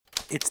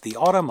It's the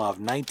autumn of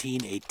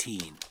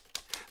 1918.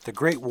 The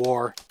Great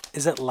War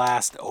is at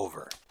last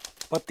over,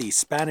 but the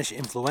Spanish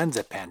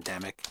influenza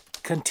pandemic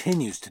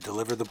continues to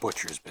deliver the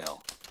butcher's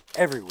bill.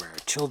 Everywhere,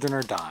 children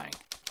are dying.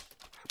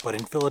 But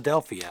in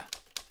Philadelphia,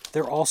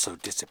 they're also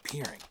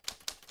disappearing.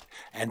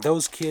 And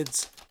those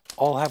kids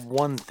all have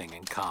one thing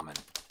in common.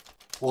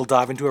 We'll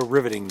dive into a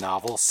riveting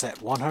novel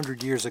set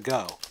 100 years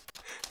ago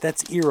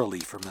that's eerily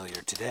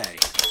familiar today,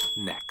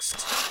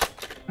 next.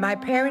 My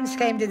parents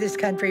came to this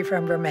country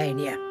from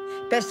Romania,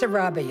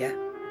 Bessarabia.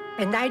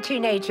 In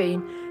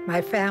 1918,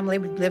 my family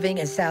was living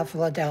in South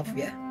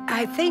Philadelphia.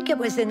 I think it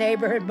was a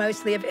neighborhood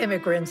mostly of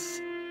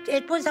immigrants.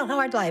 It was a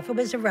hard life. It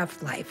was a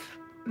rough life.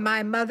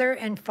 My mother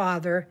and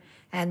father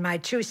and my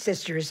two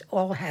sisters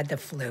all had the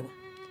flu.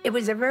 It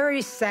was a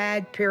very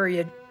sad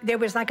period. There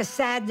was like a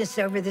sadness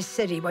over the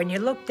city. When you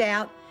looked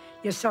out,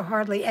 you saw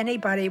hardly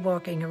anybody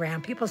walking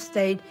around. People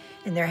stayed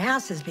in their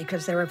houses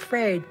because they were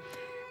afraid.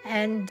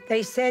 And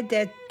they said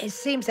that it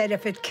seems that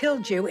if it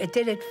killed you, it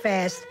did it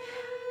fast.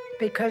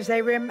 Because I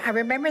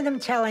remember them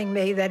telling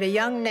me that a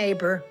young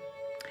neighbor,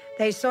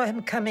 they saw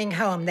him coming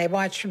home. They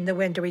watched from the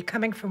window, he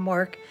coming from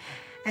work.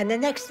 And the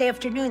next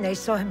afternoon, they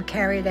saw him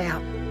carried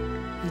out.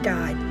 He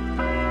died.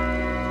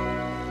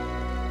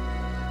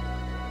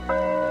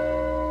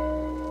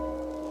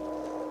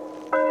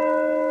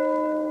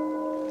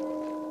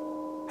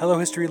 Hello,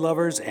 history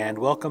lovers, and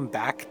welcome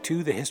back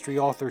to the History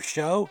Author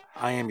Show.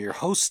 I am your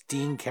host,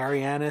 Dean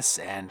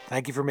Karayanis, and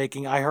thank you for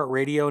making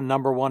iHeartRadio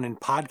 #1 in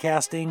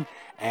podcasting,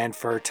 and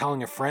for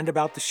telling a friend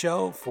about the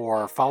show,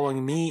 for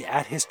following me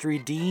at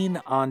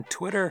HistoryDean on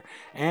Twitter,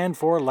 and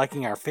for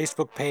liking our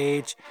Facebook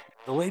page.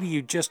 The lady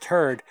you just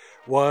heard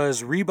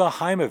was Reba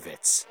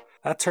Heimovitz.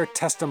 That's her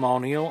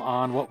testimonial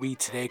on what we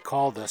today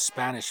call the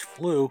Spanish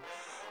flu.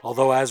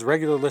 Although, as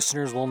regular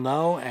listeners will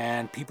know,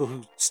 and people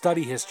who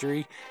study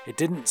history, it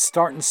didn't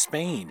start in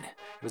Spain.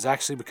 It was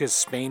actually because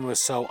Spain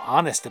was so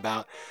honest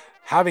about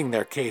having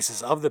their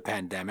cases of the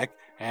pandemic,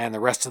 and the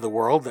rest of the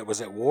world that was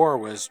at war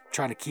was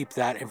trying to keep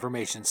that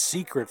information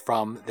secret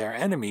from their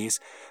enemies,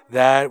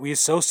 that we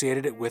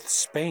associated it with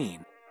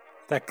Spain.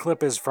 That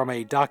clip is from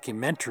a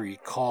documentary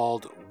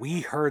called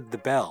We Heard the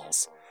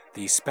Bells,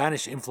 the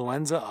Spanish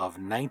Influenza of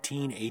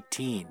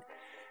 1918.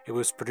 It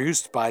was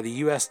produced by the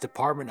U.S.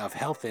 Department of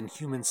Health and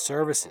Human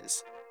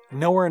Services.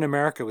 Nowhere in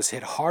America was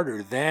hit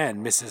harder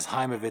than Mrs.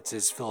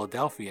 Heimovitz's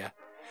Philadelphia.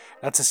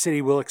 That's a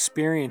city we'll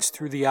experience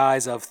through the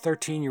eyes of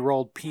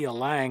 13-year-old Pia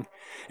Lang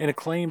and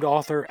acclaimed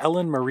author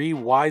Ellen Marie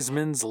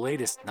Wiseman's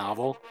latest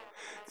novel,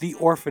 The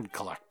Orphan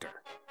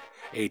Collector,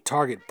 a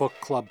Target Book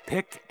Club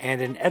pick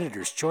and an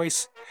editor's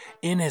choice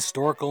in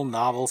Historical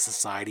Novel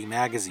Society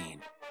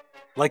magazine.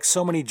 Like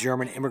so many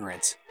German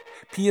immigrants,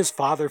 Pia's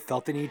father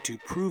felt the need to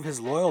prove his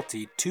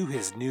loyalty to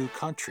his new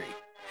country,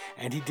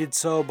 and he did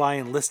so by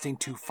enlisting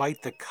to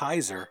fight the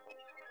Kaiser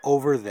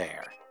over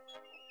there.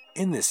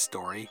 In this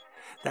story,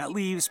 that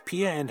leaves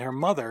Pia and her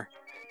mother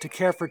to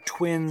care for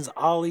twins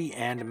Ollie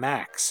and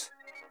Max,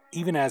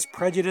 even as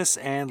prejudice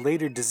and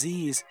later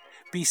disease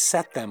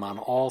beset them on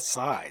all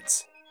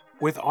sides.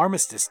 With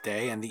Armistice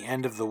Day and the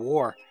end of the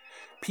war,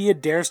 Pia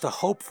dares to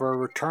hope for a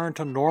return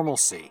to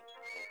normalcy.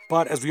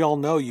 But as we all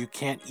know, you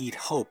can't eat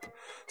hope.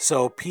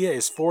 So Pia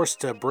is forced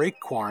to break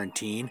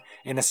quarantine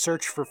in a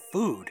search for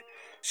food.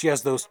 She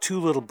has those two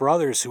little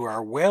brothers who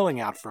are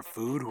wailing out for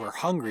food, who are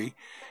hungry,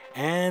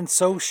 and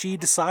so she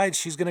decides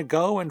she's going to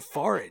go and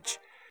forage.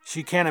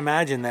 She can't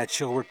imagine that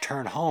she'll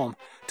return home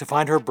to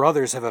find her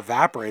brothers have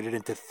evaporated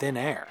into thin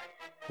air.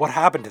 What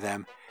happened to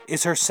them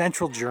is her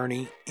central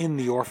journey in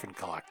The Orphan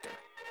Collector.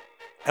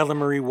 Ellen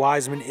Marie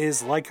Wiseman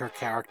is, like her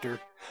character,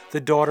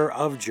 the daughter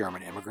of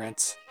German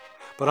immigrants.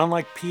 But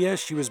unlike Pia,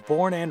 she was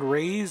born and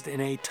raised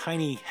in a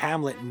tiny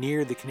hamlet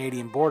near the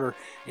Canadian border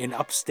in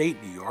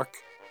upstate New York.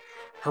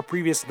 Her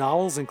previous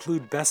novels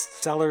include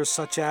bestsellers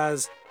such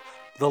as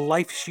The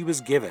Life She Was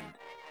Given,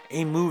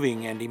 a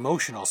moving and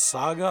emotional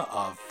saga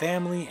of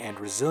family and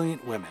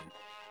resilient women,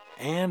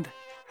 and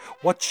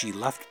What She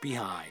Left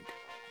Behind,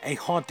 a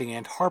haunting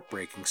and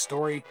heartbreaking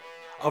story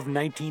of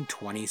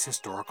 1920s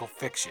historical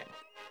fiction.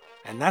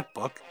 And that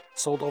book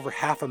sold over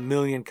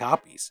 500,000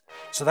 copies.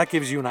 So that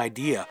gives you an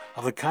idea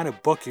of the kind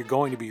of book you're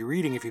going to be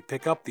reading if you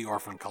pick up The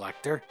Orphan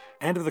Collector,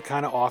 and of the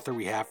kind of author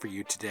we have for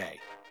you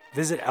today.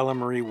 Visit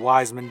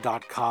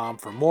EllenMarieWiseman.com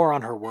for more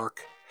on her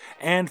work,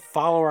 and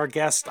follow our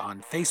guest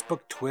on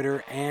Facebook,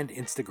 Twitter, and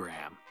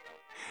Instagram.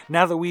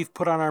 Now that we've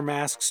put on our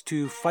masks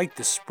to fight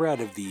the spread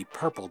of the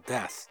Purple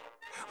Death,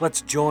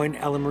 let's join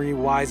Ellen Marie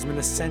Wiseman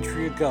a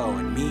century ago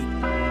and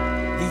meet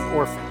The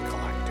Orphan Collector.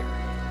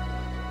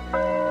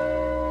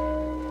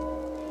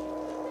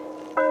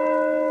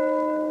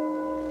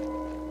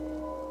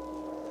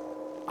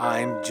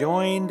 I'm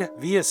joined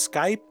via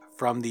Skype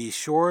from the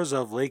shores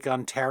of Lake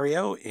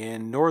Ontario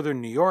in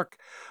northern New York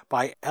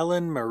by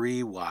Ellen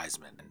Marie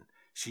Wiseman.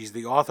 She's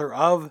the author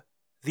of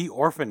The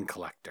Orphan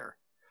Collector.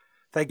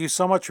 Thank you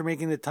so much for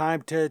making the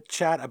time to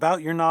chat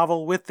about your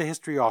novel with the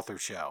History Author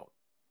Show.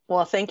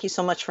 Well, thank you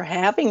so much for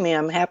having me.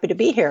 I'm happy to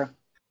be here.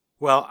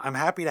 Well, I'm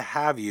happy to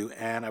have you,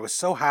 and I was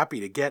so happy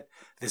to get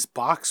this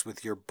box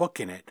with your book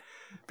in it.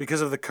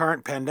 Because of the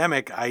current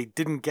pandemic, I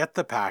didn't get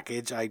the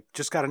package. I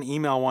just got an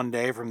email one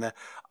day from the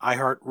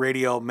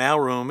iHeartRadio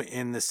mailroom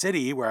in the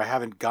city where I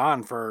haven't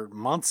gone for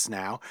months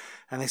now,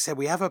 and they said,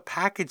 "We have a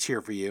package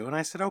here for you." And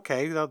I said,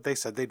 "Okay." They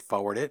said they'd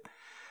forward it.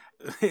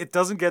 It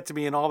doesn't get to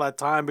me in all that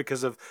time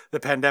because of the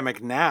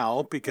pandemic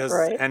now,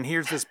 Right. and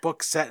here's this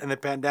book set in the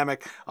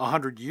pandemic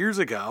 100 years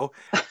ago.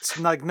 It's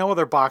like no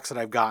other box that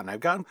I've gotten.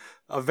 I've gotten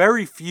a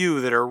very few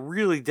that are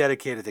really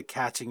dedicated to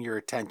catching your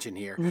attention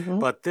here. Mm-hmm.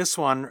 But this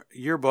one,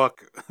 your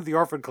book, The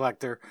Orphan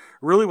Collector,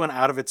 really went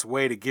out of its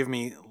way to give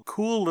me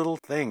cool little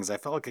things. I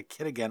felt like a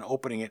kid again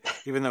opening it,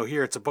 even though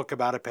here it's a book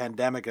about a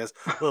pandemic. It has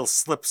little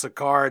slips of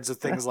cards of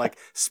things like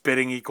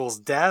spitting equals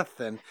death.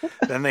 And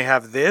then they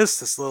have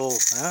this little,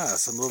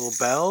 some little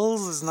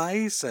bells is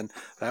nice. And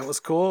that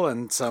was cool.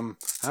 And some,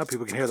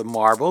 people can hear the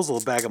marbles, a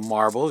little bag of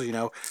marbles. You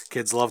know,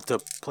 kids loved to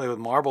play with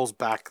marbles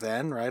back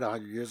then, right,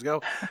 100 years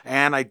ago.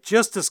 And I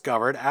just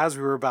discovered, as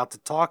we were about to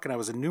talk and I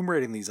was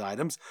enumerating these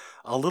items,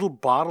 a little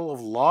bottle of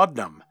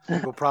laudanum.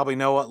 People probably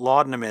know what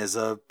laudanum is,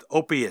 a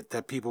opiate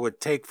that people would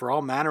take for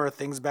all manner of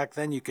things back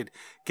then. You could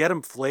get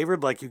them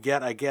flavored like you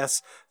get, I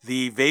guess,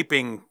 the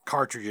vaping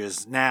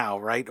cartridges now,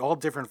 right? All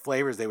different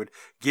flavors. They would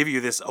give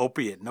you this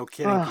opiate. No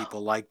kidding,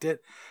 people liked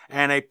it.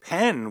 And a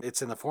pen.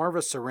 It's in the form of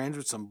a syringe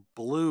with some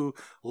blue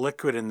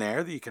liquid in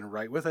there that you can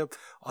write with it.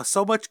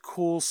 So much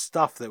cool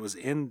stuff that was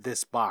in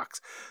this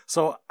box.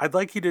 So I'd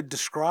like you to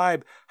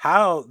describe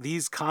how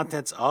these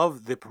contents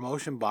of the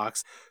promotion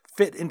box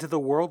fit into the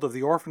world of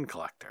the Orphan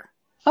Collector.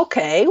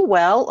 Okay,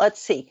 well,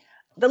 let's see.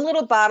 The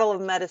little bottle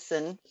of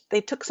medicine,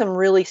 they tried some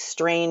really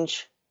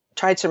strange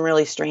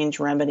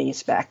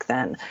remedies back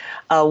then.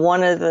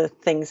 One of the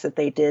things that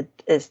they did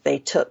is they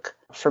took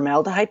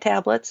formaldehyde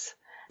tablets.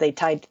 They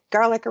tied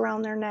garlic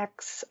around their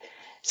necks.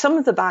 Some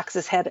of the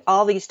boxes had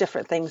all these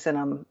different things in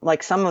them.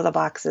 Like some of the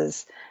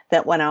boxes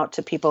that went out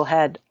to people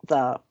had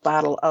the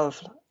bottle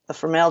of the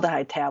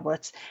formaldehyde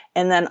tablets,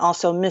 and then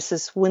also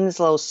Mrs.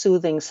 Winslow's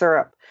soothing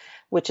syrup,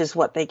 which is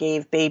what they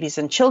gave babies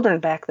and children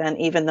back then,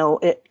 even though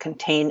it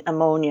contained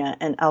ammonia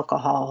and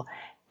alcohol.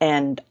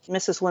 And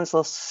Mrs.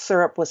 Winslow's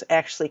syrup was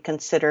actually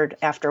considered,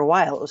 after a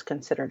while, it was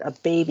considered a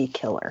baby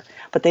killer.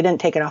 But they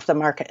didn't take it off the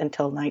market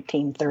until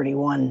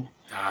 1931.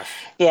 Gosh.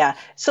 Yeah.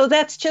 So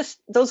that's just,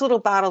 those little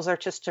bottles are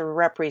just to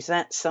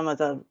represent some of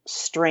the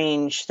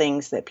strange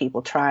things that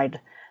people tried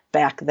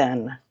back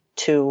then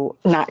to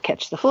not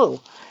catch the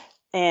flu.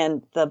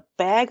 And the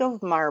bag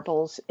of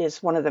marbles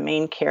is one of the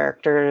main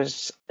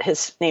characters.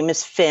 His name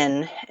is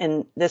Finn,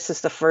 and this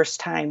is the first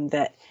time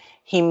that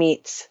he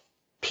meets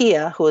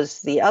Pia, who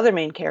is the other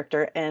main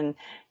character, and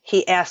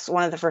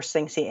one of the first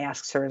things he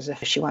asks her is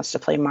if she wants to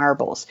play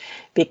marbles,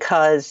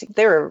 because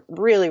they're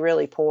really,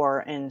 really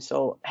poor, and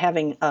so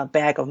having a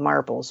bag of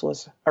marbles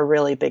was a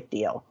really big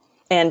deal.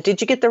 And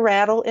did you get the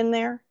rattle in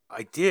there?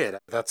 I did.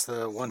 That's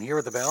the one here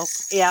with the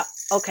bells? Yeah.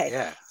 Okay.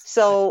 Yeah.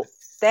 So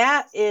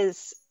that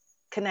is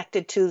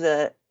connected to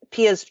the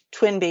Pia's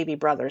twin baby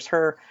brothers.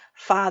 Her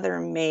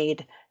father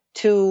made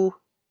 2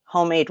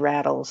 homemade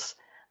rattles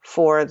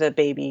for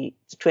the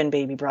twin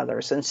baby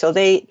brothers. And so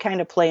they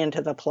kind of play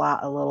into the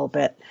plot a little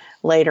bit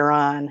later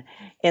on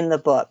in the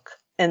book.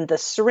 And the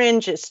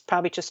syringe is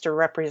probably just to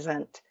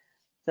represent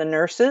the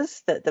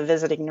nurses, the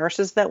visiting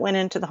nurses that went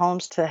into the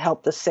homes to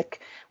help the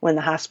sick when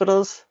the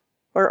hospitals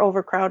were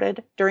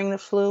overcrowded during the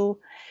flu.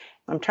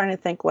 I'm trying to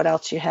think what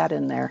else you had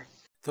in there.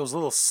 Those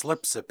little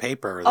slips of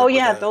paper. Oh,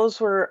 yeah,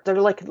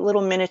 they're like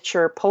little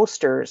miniature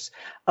posters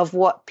of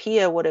what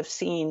Pia would have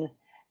seen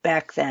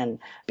back then,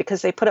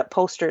 because they put up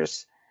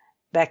posters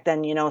back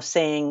then,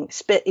 saying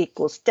spit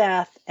equals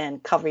death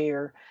and cover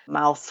your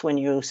mouth when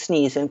you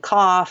sneeze and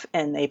cough.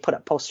 And they put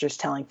up posters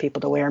telling people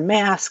to wear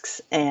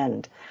masks.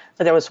 And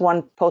there was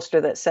one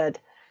poster that said,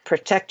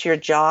 protect your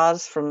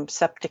jaws from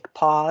septic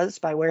paws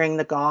by wearing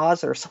the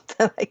gauze or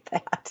something like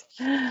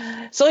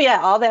that. So, yeah,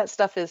 all that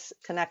stuff is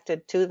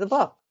connected to the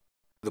book.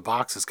 The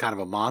box is kind of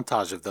a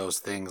montage of those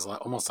things,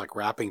 almost like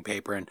wrapping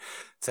paper, and it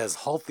says,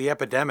 halt the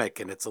epidemic,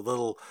 and it's a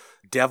little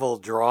devil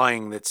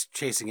drawing that's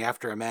chasing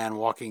after a man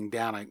walking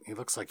down. He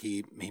looks like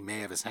he may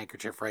have his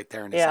handkerchief right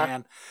there in his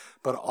hand.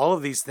 But all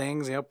of these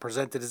things,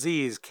 present the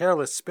disease,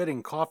 careless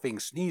spitting,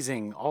 coughing,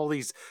 sneezing, all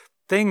these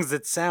things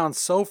that sound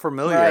so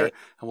familiar, right.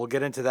 And we'll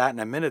get into that in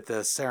a minute, the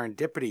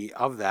serendipity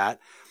of that.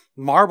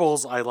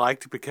 Marbles I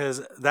liked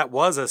because that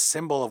was a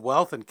symbol of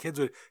wealth and kids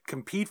would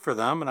compete for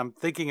them. And I'm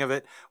thinking of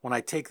it when I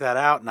take that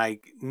out and I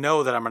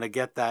know that I'm going to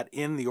get that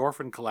in the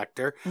Orphan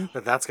Collector,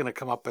 that's going to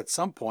come up at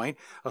some point.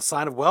 A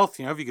sign of wealth,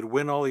 if you could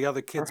win all the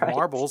other kids'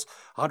 marbles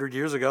 100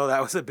 years ago,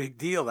 that was a big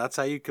deal. That's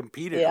how you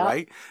competed,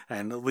 right?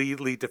 And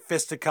lead to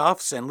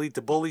fisticuffs and lead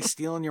to bullies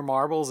stealing your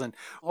marbles and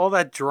all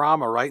that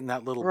drama right in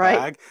that little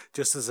bag,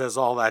 just as there's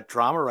all that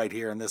drama right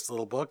here in this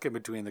little book in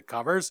between the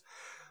covers.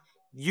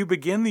 You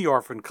begin the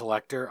Orphan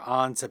Collector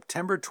on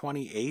September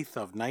 28th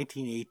of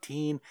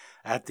 1918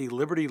 at the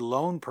Liberty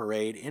Loan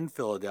Parade in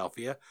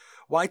Philadelphia.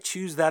 Why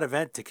choose that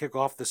event to kick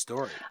off the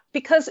story?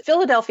 Because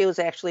Philadelphia was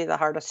actually the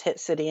hardest hit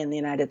city in the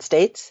United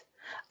States.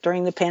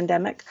 during the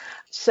pandemic.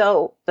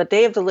 So the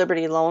day of the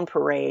Liberty Loan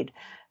Parade,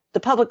 the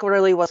public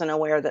really wasn't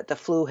aware that the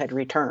flu had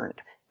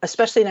returned,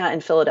 especially not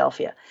in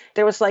Philadelphia.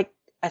 There was like,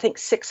 I think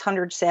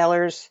 600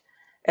 sailors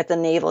at the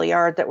Naval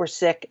Yard that were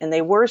sick, and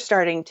they were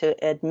starting to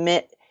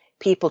admit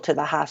people to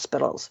the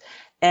hospitals.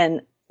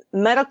 And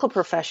medical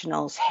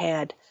professionals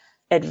had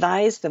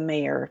advised the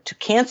mayor to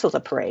cancel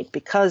the parade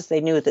because they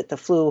knew that the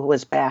flu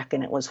was back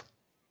and it was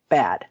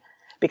bad.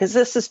 Because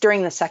this is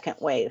during the second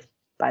wave,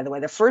 by the way.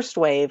 The first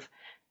wave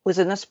was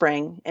in the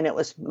spring and it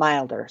was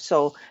milder.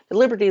 So the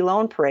Liberty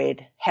Loan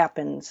Parade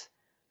happens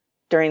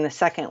during the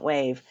second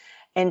wave.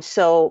 And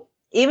so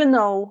even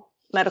though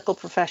medical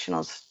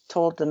professionals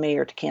told the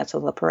mayor to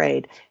cancel the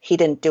parade, he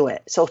didn't do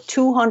it. So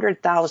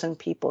 200,000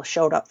 people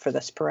showed up for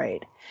this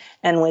parade.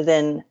 And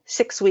within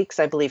 6 weeks,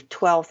 I believe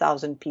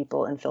 12,000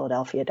 people in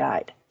Philadelphia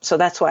died. So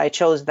that's why I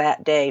chose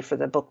that day for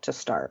the book to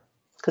start,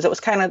 because it was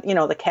kind of,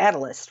 the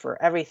catalyst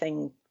for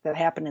everything that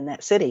happened in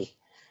that city.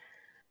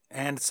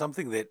 And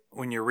something that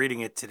when you're reading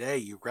it today,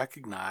 you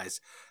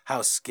recognize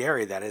how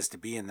scary that is to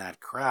be in that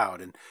crowd.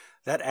 And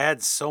that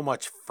adds so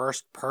much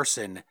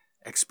first-person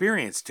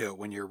experience to it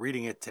when you're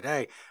reading it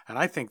today. And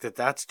I think that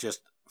that's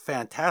just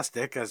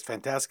fantastic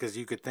as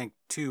you could think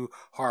two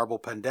horrible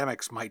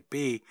pandemics might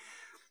be.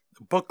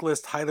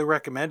 Booklist highly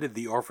recommended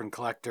The Orphan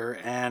Collector,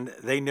 and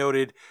they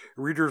noted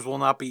readers will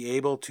not be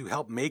able to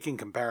help making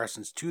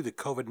comparisons to the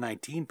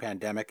COVID-19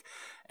 pandemic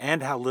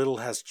and how little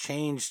has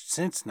changed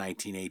since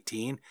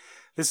 1918.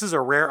 This is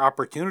a rare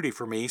opportunity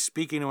for me,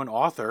 speaking to an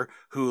author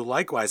who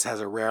likewise has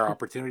a rare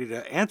opportunity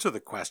to answer the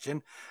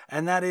question,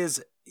 and that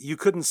is, you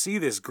couldn't see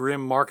this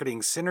grim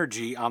marketing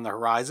synergy on the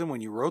horizon when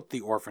you wrote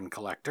The Orphan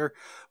Collector,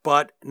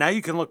 but now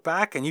you can look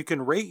back and you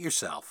can rate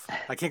yourself.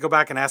 I can't go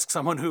back and ask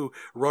someone who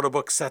wrote a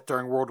book set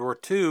during World War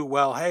II,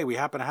 well, hey, we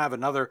happen to have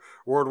another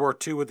World War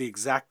II with the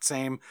exact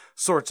same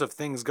sorts of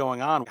things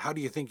going on. How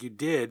do you think you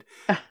did?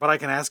 But I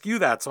can ask you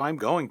that, so I'm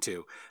going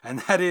to. And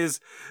that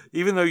is,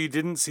 even though you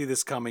didn't see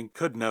this coming,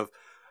 couldn't have,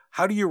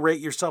 how do you rate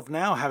yourself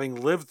now, having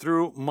lived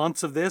through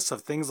months of this,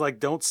 of things like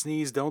don't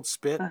sneeze, don't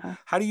spit?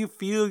 How do you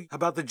feel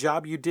about the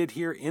job you did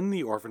here in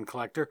The Orphan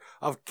Collector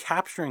of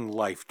capturing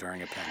life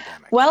during a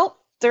pandemic? Well,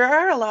 there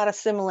are a lot of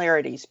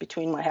similarities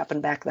between what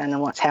happened back then and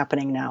what's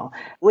happening now,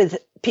 with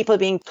people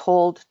being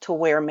told to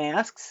wear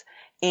masks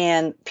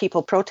and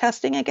people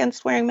protesting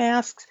against wearing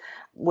masks,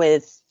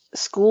 with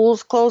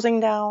schools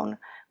closing down,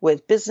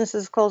 with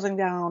businesses closing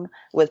down,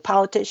 with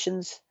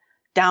politicians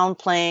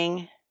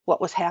downplaying what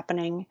was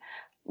happening,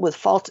 with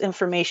false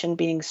information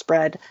being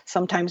spread,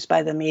 sometimes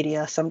by the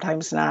media,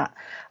 sometimes not.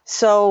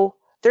 So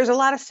there's a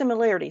lot of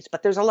similarities,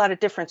 but there's a lot of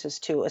differences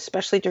too,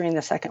 especially during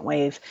the second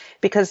wave,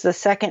 because the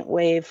second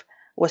wave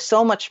was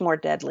so much more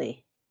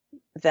deadly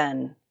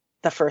than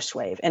the first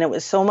wave, and it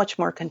was so much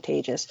more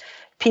contagious.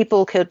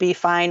 People could be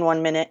fine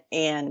 1 minute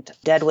and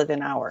dead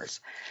within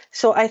hours.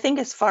 So I think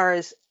as far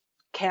as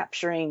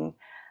capturing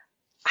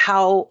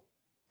how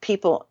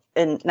people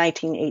in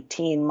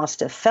 1918 must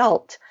have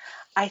felt,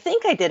 I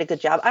think I did a good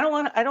job. I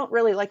don't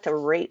really like to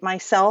rate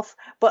myself,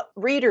 but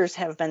readers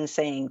have been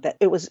saying that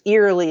it was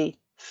eerily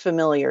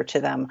familiar to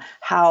them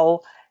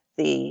how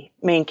the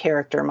main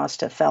character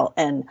must have felt.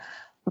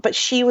 But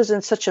she was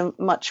in such a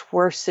much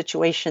worse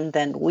situation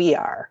than we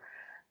are.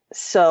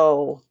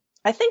 So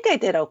I think I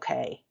did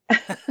okay.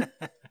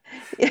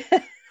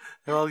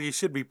 Well, you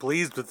should be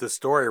pleased with the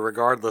story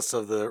regardless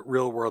of the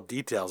real world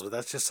details, but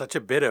that's just such a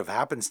bit of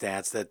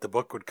happenstance that the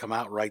book would come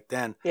out right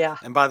then. Yeah.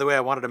 And by the way,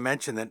 I wanted to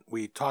mention that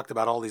we talked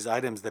about all these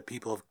items that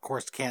people, of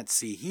course, can't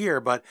see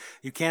here, but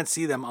you can't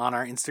see them on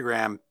our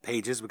Instagram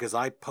pages because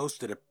I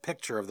posted a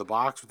picture of the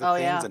box with the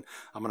things, and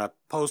I'm going to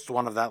post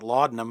one of that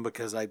laudanum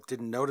because I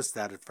didn't notice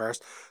that at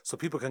first. So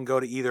people can go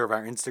to either of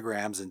our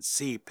Instagrams and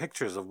see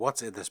pictures of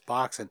what's in this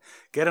box and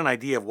get an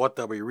idea of what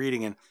they'll be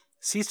reading and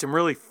see some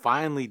really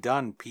finely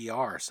done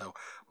PR. So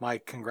my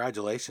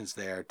congratulations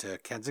there to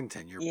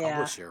Kensington, your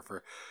publisher,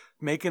 for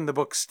making the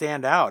book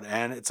stand out.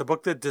 And it's a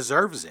book that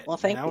deserves it. Well,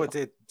 thank you.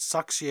 It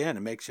sucks you in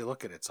and makes you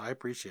look at it. So I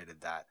appreciated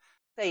that.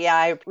 Yeah,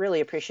 I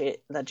really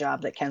appreciate the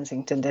job that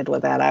Kensington did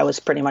with that. I was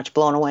pretty much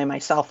blown away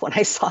myself when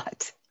I saw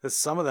it. Because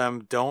some of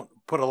them don't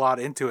put a lot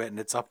into it, and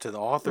it's up to the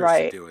authors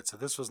to do it. So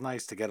this was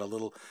nice to get a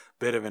little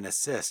bit of an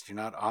assist. You're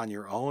not on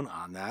your own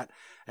on that.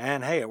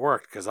 And hey, it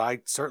worked because I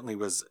certainly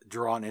was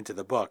drawn into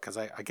the book because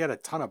I get a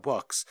ton of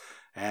books.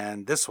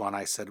 And this one,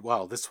 I said,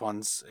 well, it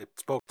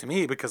spoke to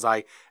me because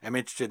I am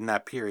interested in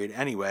that period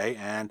anyway.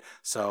 And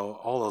so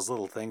all those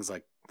little things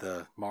like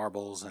the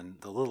marbles and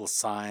the little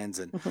signs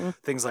and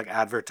things like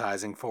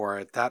advertising for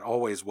it, that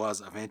always was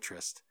of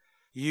interest.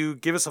 You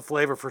give us a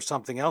flavor for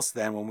something else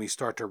then when we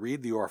start to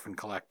read The Orphan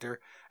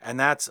Collector, and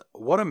that's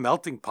what a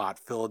melting pot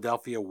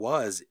Philadelphia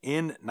was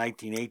in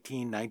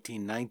 1918,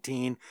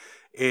 1919.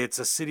 It's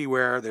a city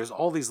where there's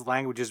all these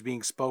languages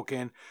being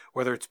spoken,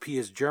 whether it's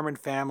Pia's German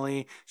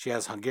family, she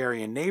has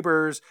Hungarian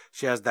neighbors,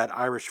 she has that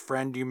Irish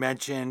friend you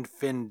mentioned,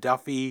 Finn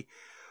Duffy.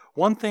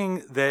 One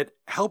thing that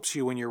helps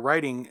you when you're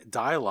writing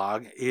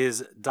dialogue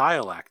is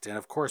dialect, and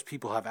of course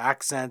people have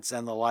accents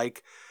and the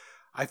like.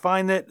 I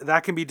find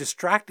that can be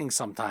distracting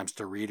sometimes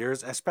to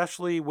readers,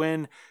 especially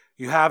when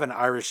you have an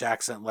Irish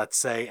accent, let's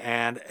say,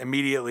 and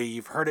immediately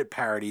you've heard it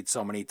parodied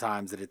so many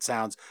times that it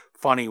sounds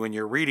funny when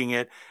you're reading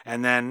it.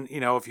 And then,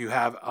 if you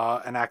have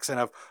an accent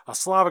of a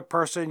Slavic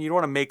person, you don't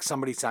want to make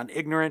somebody sound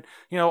ignorant.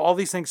 All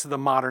these things to the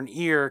modern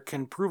ear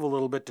can prove a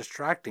little bit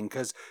distracting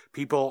because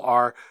people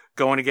are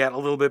going to get a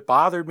little bit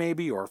bothered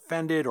maybe, or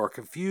offended or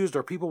confused,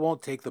 or people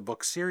won't take the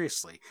book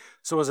seriously.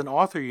 So as an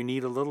author, you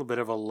need a little bit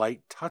of a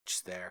light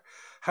touch there.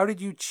 How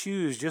did you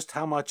choose just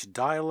how much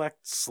dialect,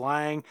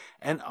 slang,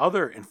 and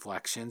other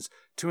inflections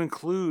to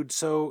include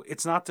so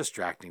it's not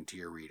distracting to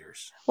your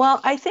readers?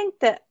 Well, I think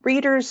that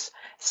readers,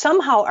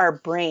 somehow our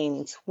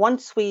brains,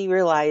 once we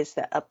realize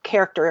that a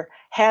character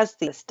has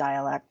this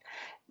dialect,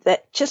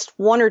 that just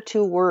one or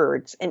two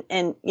words,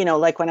 and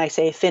like when I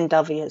say Finn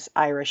Dovey is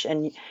Irish,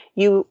 and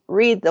you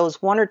read those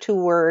one or two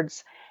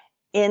words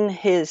in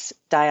his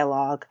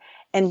dialogue,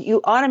 and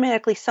you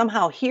automatically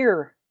somehow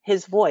hear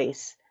his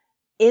voice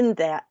in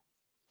that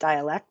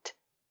dialect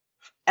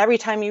every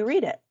time you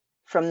read it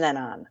from then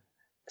on.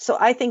 So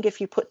I think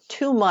if you put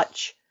too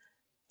much,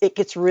 it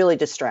gets really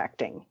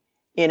distracting,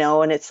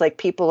 and it's like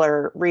people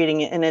are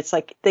reading it and it's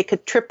like they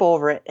could trip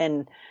over it.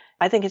 And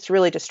I think it's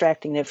really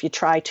distracting if you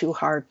try too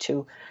hard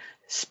to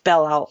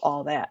spell out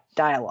all that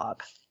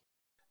dialogue.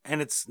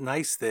 And it's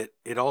nice that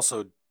it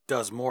also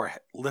does more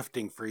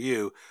lifting for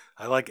you.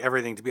 I like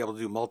everything to be able to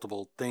do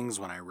multiple things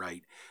when I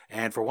write.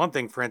 And for one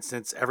thing, for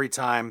instance, every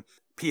time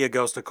Pia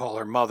goes to call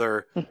her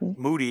mother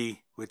Mutti,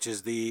 which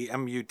is the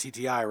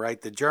Mutti,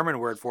 right? The German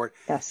word for it.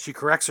 Yes. She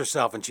corrects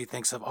herself and she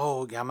thinks of,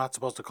 I'm not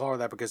supposed to call her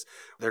that because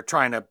they're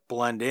trying to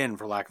blend in,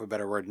 for lack of a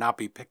better word, not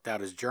be picked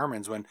out as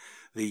Germans when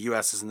the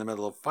U.S. is in the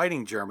middle of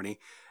fighting Germany.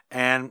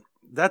 And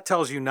that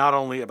tells you not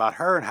only about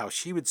her and how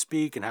she would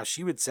speak and how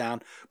she would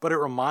sound, but it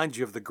reminds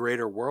you of the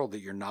greater world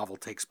that your novel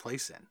takes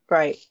place in.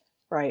 Right.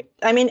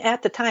 I mean,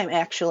 at the time,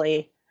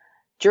 actually,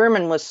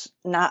 German was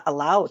not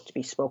allowed to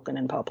be spoken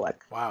in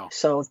public. Wow.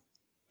 So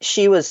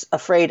she was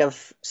afraid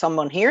of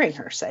someone hearing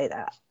her say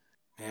that.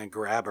 And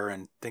grab her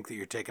and think that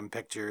you're taking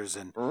pictures.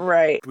 And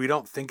right. We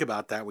don't think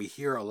about that. We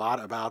hear a lot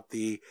about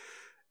the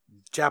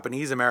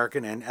Japanese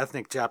American and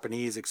ethnic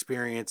Japanese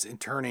experience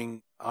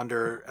interning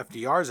under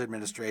FDR's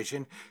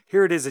administration.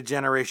 Here it is a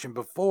generation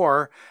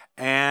before,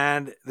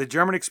 and the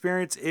German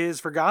experience is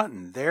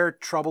forgotten. Their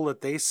trouble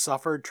that they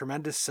suffered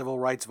tremendous civil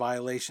rights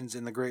violations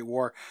in the Great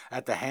War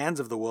at the hands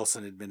of the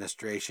Wilson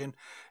administration.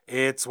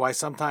 It's why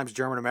sometimes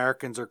German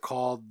Americans are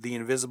called the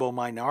invisible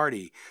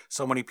minority.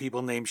 So many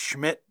people named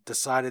Schmidt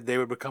decided they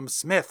would become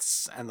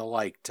Smiths and the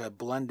like to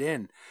blend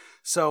in.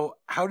 So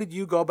how did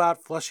you go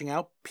about fleshing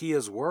out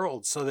Pia's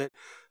world so that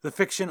the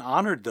fiction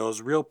honored those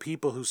real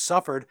people who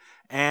suffered?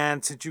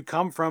 And since you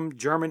come from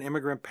German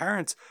immigrant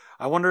parents,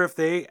 I wonder if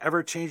they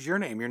ever changed your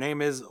name. Your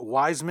name is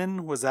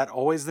Wiseman. Was that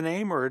always the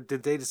name, or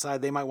did they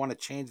decide they might want to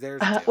change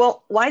theirs too?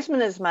 Well,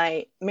 Wiseman is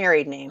my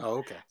married name. Oh,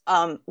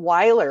 okay.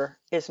 Weiler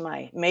is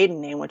my maiden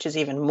name, which is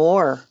even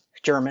more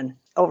German.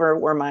 Over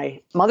where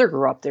my mother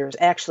grew up, there's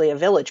actually a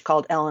village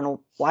called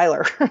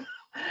Ellenweiler.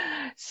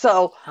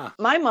 So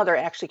my mother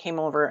actually came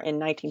over in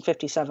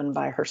 1957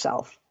 by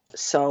herself.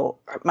 So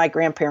my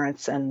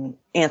grandparents and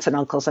aunts and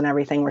uncles and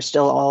everything were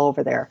still all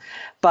over there.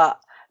 But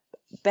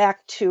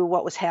back to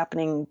what was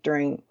happening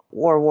during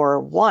World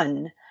War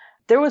I,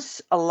 there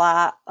was a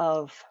lot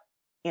of,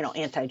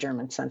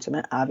 anti-German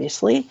sentiment,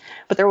 obviously,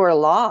 but there were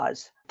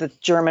laws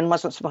that German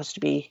wasn't supposed to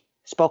be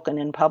spoken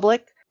in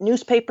public.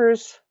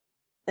 Newspapers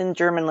in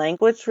German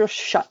language were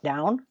shut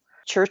down.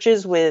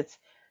 Churches with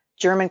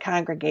German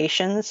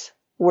congregations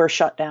were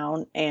shut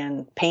down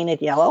and painted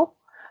yellow.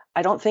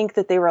 I don't think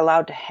that they were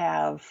allowed to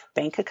have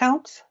bank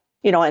accounts,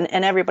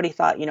 and everybody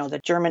thought,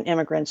 the German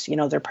immigrants,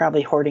 they're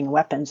probably hoarding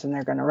weapons and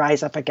they're going to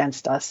rise up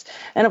against us.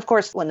 And of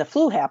course, when the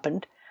flu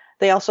happened,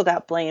 they also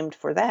got blamed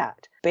for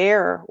that.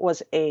 Bayer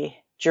was a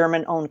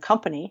German-owned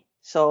company,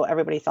 so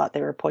everybody thought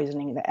they were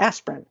poisoning the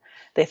aspirin.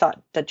 They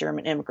thought the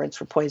German immigrants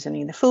were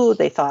poisoning the food.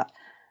 They thought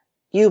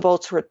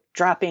U-boats were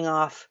dropping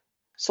off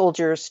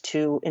soldiers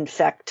to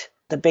infect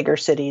the bigger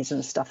cities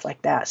and stuff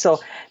like that.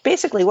 So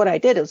basically what I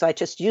did was I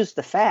just used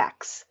the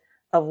facts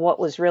of what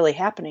was really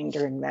happening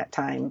during that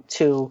time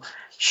to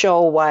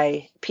show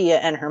why Pia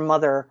and her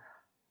mother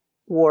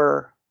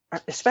were,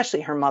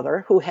 especially her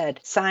mother, who had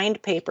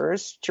signed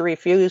papers to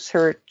refuse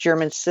her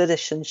German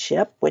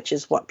citizenship, which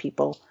is what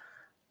people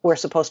were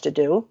supposed to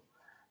do,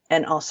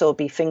 and also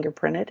be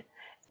fingerprinted.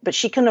 But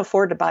she couldn't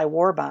afford to buy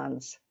war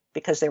bonds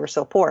because they were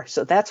so poor.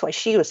 So that's why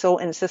she was so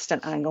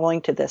insistent on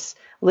going to this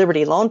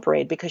Liberty Loan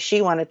Parade, because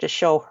she wanted to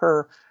show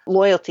her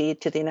loyalty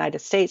to the United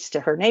States to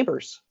her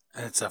neighbors.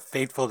 And it's a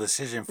fateful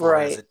decision for her,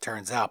 as it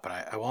turns out, but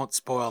I won't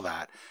spoil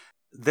that.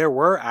 There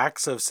were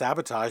acts of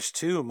sabotage,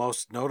 too,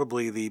 most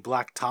notably the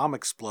Black Tom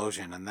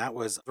explosion, and that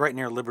was right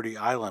near Liberty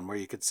Island, where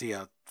you could see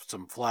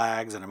some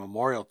flags and a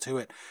memorial to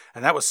it.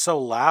 And that was so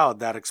loud,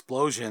 that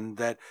explosion,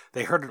 that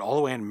they heard it all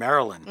the way in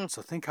Maryland.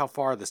 So think how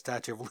far the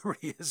Statue of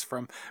Liberty is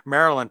from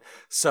Maryland.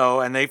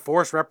 So, and they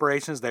forced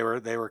reparations. They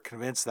were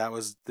convinced that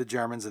was the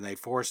Germans, and they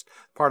forced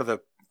part of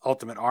the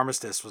ultimate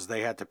armistice was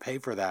they had to pay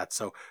for that.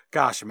 So,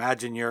 gosh,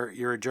 imagine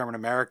you're a German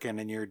American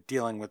and you're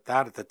dealing with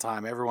that at the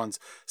time. Everyone's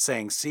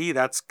saying, see,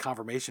 that's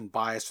confirmation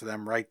bias for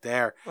them right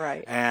there.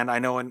 Right. And I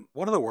know in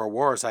one of the World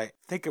Wars, I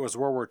think it was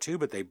World War II,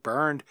 but they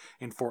burned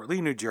in Fort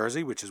Lee, New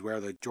Jersey, which is where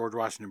the George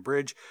Washington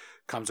Bridge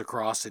comes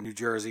across in New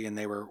Jersey, and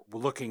they were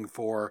looking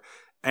for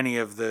any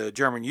of the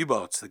German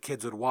U-boats the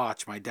kids would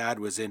watch. My dad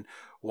was in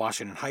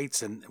Washington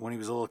Heights and when he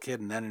was a little kid,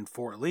 and then in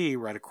Fort Lee,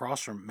 right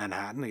across from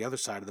Manhattan, the other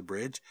side of the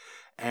bridge.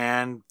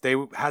 And they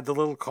had the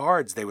little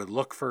cards. They would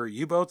look for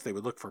U-boats, they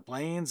would look for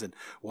planes and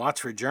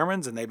watch for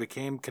Germans, and they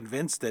became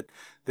convinced that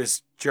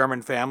this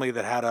German family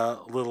that had a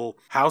little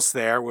house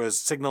there was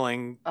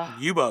signaling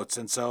U-boats.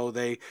 And so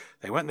they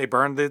went and they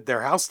burned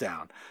their house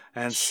down.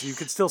 And so you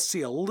can still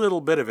see a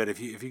little bit of it if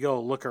you go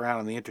look around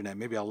on the internet.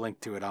 Maybe I'll link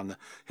to it on the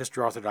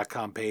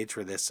historyauthor.com page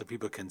for this so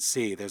people can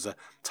see. There's a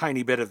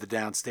tiny bit of the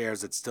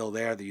downstairs that's still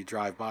there that you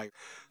drive by.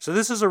 So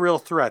this is a real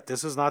threat.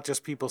 This is not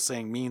just people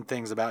saying mean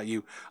things about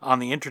you on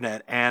the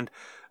internet. And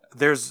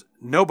there's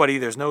no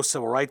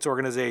civil rights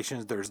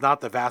organizations. There's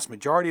not the vast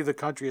majority of the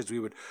country, as we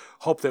would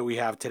hope that we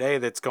have today,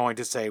 that's going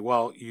to say,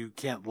 well, you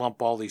can't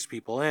lump all these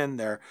people in.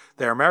 They're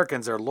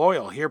Americans. They're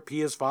loyal. Here,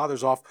 Pia's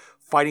father's off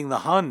fighting the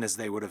Hun, as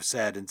they would have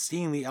said, and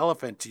seeing the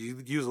elephant, to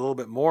use a little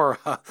bit more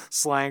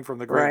slang from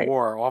the Great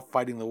War, off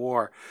fighting the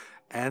war.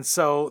 And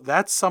so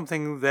that's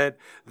something that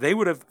they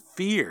would have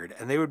feared,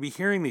 and they would be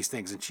hearing these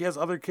things. And she has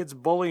other kids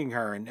bullying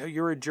her, and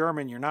you're a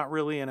German, you're not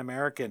really an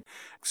American.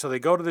 So they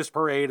go to this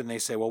parade and they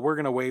say, well, we're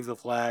going to wave the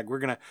flag. We're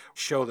going to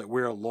show that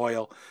we're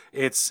loyal.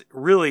 It's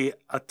really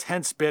a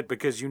tense bit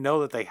because you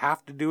know that they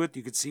have to do it.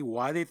 You can see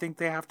why they think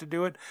they have to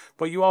do it.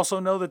 But you also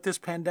know that this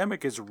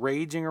pandemic is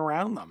raging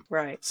around them.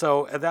 Right.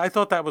 So I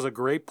thought that was a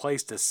great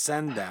place to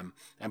send them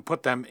and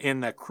put them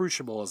in that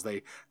crucible, as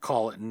they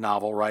call it in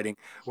novel writing,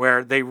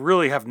 where they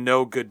really have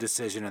no good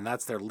decision, and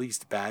that's their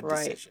least bad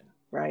decision.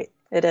 Right.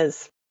 It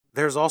is.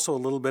 There's also a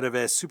little bit of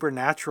a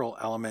supernatural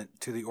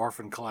element to The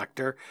Orphan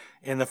Collector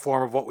in the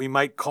form of what we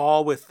might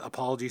call, with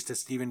apologies to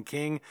Stephen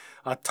King,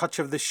 a touch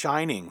of The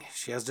Shining.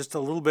 She has just a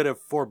little bit of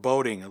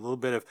foreboding, a little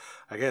bit of,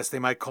 I guess they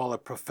might call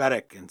it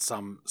prophetic in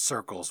some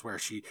circles, where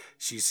she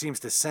seems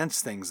to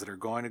sense things that are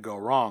going to go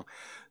wrong.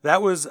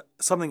 That was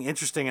something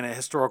interesting in a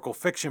historical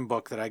fiction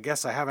book that I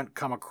guess I haven't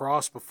come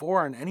across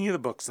before in any of the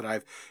books that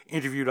I've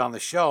interviewed on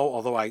the show,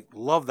 although I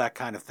love that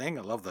kind of thing.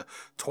 I love the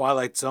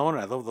Twilight Zone.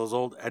 I love those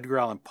old Edgar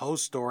Allan Poe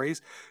stories.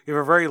 You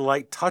have a very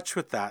light touch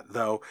with that,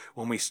 though,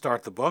 when we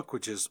start the book,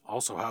 which is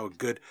also how a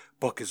good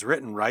book is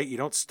written, right? You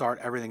don't start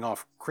everything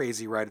off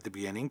crazy right at the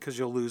beginning because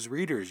you'll lose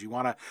readers. You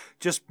want to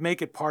just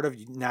make it part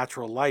of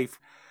natural life.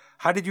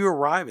 How did you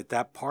arrive at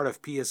that part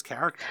of Pia's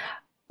character?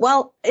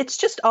 Well, it's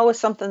just always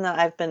something that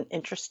I've been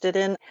interested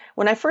in.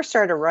 When I first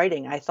started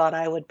writing, I thought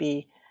I would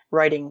be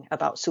writing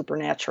about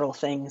supernatural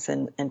things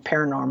and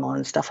paranormal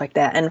and stuff like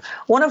that. And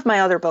one of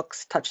my other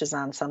books touches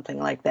on something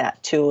like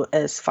that too,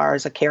 as far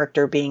as a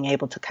character being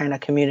able to kind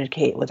of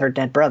communicate with her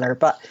dead brother.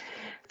 But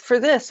for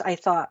this, I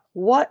thought,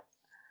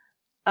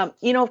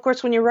 of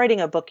course, when you're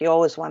writing a book, you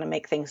always want to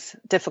make things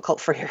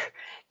difficult for your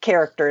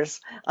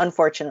characters,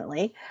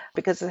 unfortunately,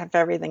 because if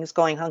everything's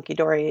going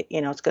hunky-dory,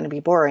 it's going to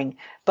be boring.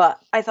 But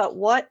I thought,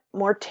 what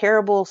more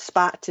terrible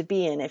spot to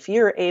be in if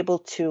you're able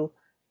to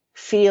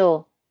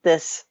feel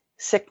this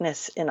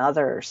sickness in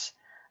others,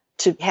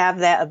 to have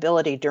that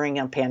ability during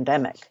a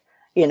pandemic.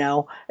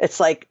 It's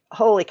like,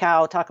 holy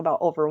cow, talk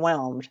about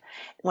overwhelmed.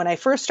 When I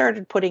first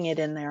started putting it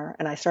in there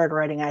and I started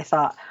writing, I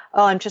thought,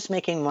 oh, I'm just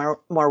making more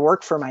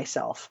work for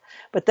myself.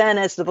 But then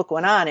as the book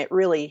went on, it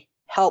really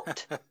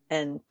helped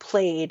and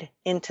played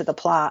into the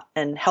plot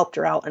and helped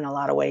her out in a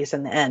lot of ways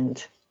in the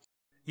end.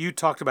 You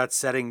talked about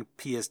setting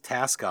Pia's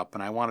task up,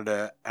 and I wanted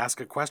to ask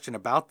a question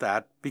about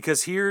that,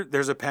 because here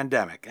there's a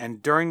pandemic,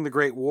 and during the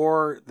Great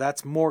War,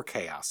 that's more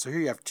chaos. So here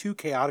you have two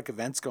chaotic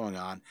events going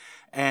on,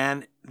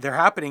 and they're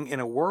happening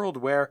in a world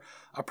where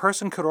a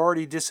person could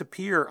already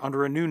disappear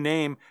under a new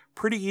name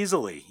pretty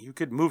easily. You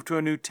could move to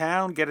a new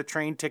town, get a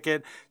train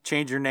ticket,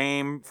 change your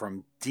name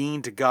from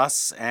Dean to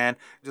Gus, and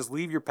just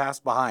leave your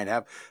past behind.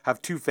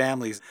 Have two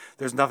families.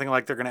 There's nothing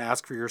like they're going to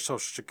ask for your social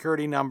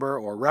security number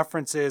or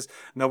references.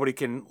 Nobody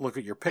can look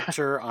at your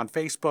picture on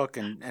Facebook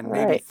and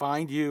maybe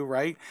find you,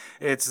 right?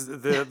 It's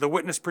the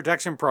witness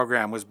protection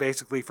program was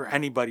basically for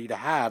anybody to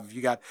have.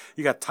 You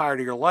got tired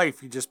of your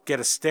life, you just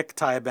get a stick,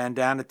 tie a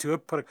bandana to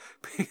it, put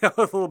a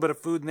little bit of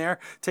food in there,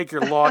 take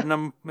your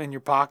laudanum in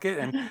your pocket,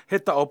 and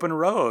hit the open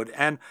road.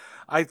 And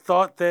I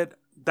thought that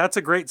that's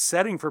a great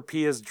setting for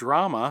Pia's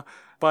drama,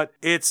 but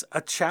it's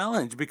a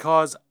challenge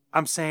because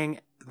I'm saying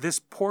this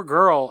poor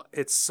girl,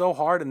 it's so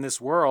hard in this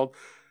world,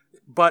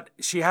 but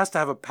she has to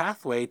have a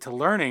pathway to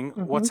learning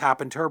what's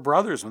happened to her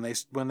brothers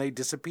when they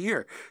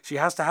disappear. She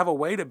has to have a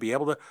way to be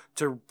able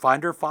to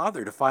find her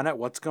father, to find out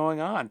what's going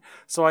on.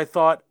 So I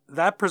thought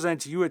that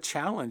presents you a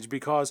challenge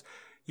because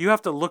you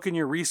have to look in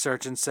your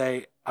research and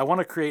say, I want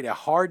to create a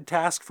hard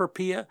task for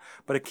Pia,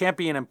 but it can't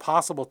be an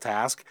impossible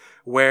task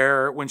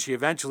where when she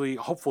eventually,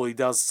 hopefully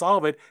does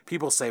solve it,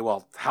 people say,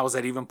 well, how is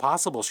that even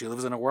possible? She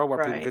lives in a world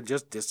where people could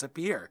just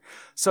disappear.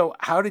 So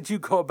how did you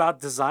go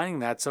about designing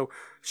that so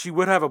she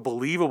would have a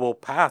believable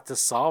path to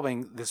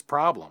solving this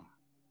problem?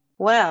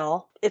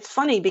 Well, it's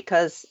funny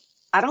because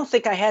I don't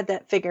think I had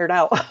that figured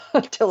out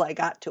until I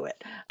got to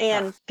it.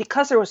 And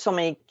because there were so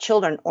many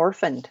children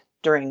orphaned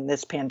during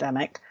this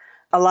pandemic,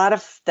 a lot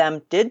of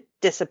them did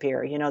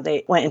disappear. You know,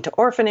 they went into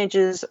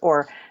orphanages,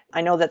 or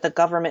I know that the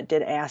government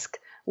did ask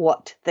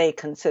what they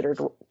considered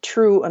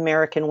true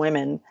American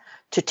women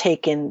to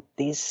take in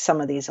some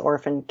of these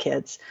orphan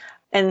kids.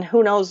 And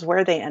who knows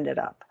where they ended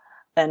up.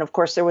 And of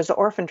course, there was the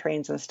orphan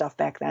trains and stuff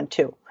back then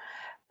too.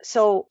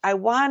 So I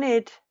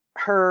wanted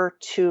her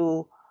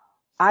to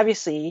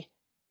obviously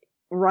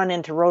run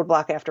into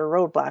roadblock after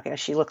roadblock as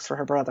she looks for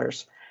her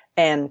brothers.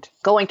 And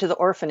going to the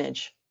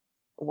orphanage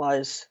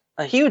was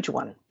a huge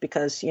one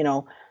because, you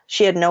know,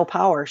 she had no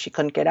power. She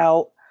couldn't get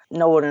out.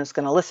 No one was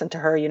going to listen to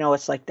her. You know,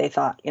 it's like they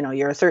thought, you know,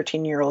 you're a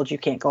 13-year-old, you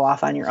can't go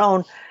off on your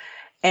own.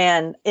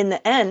 And in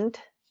the end,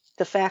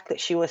 the fact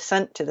that she was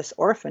sent to this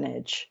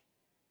orphanage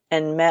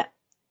and met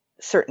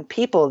certain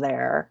people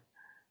there,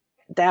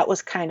 that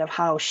was kind of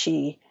how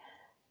she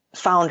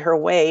found her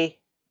way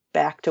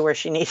back to where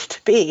she needed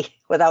to be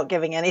without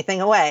giving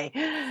anything away.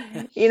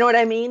 You know what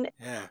I mean?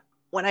 Yeah.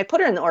 When I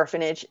put her in the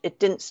orphanage, it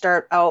didn't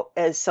start out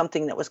as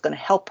something that was going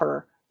to help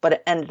her, but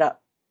it ended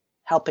up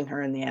helping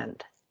her in the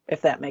end,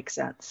 if that makes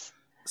sense.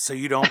 So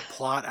you don't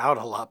plot out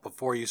a lot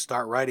before you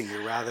start writing.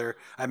 You rather,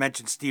 I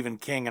mentioned Stephen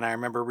King, and I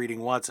remember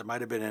reading once, it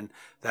might have been in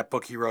that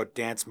book he wrote,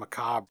 Danse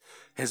Macabre,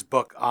 his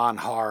book on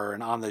horror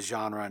and on the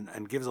genre,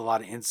 and gives a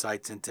lot of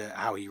insights into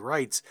how he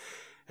writes.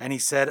 And he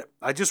said,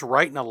 I just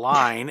write in a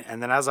line,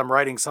 and then as I'm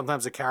writing,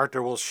 sometimes a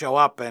character will show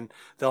up and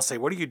they'll say,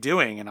 what are you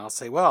doing? And I'll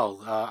say,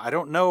 well, I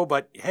don't know,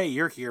 but hey,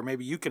 you're here.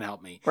 Maybe you can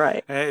help me.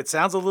 Right. It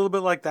sounds a little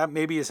bit like that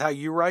maybe is how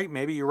you write.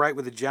 Maybe you write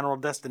with a general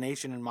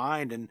destination in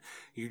mind, and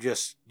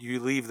you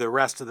leave the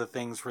rest of the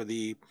things for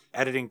the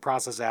editing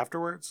process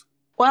afterwards.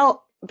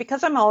 Well,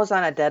 because I'm always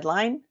on a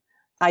deadline,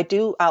 I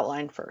do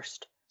outline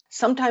first.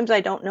 Sometimes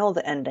I don't know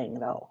the ending,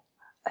 though.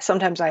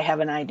 Sometimes I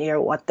have an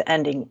idea what the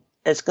ending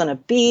is going to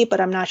be, but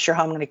I'm not sure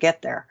how I'm going to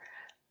get there.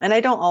 And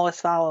I don't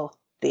always follow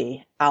the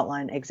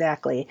outline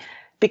exactly,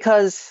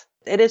 because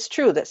it is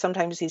true that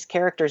sometimes these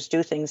characters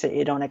do things that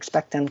you don't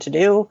expect them to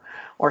do,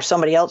 or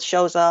somebody else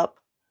shows up,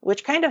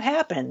 which kind of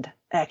happened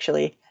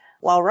actually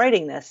while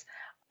writing this.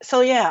 So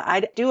yeah,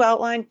 I do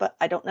outline, but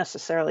I don't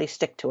necessarily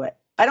stick to it.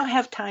 I don't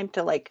have time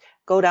to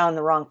go down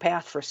the wrong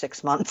path for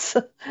 6 months,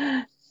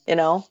 you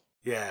know?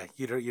 Yeah,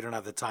 you don't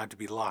have the time to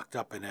be locked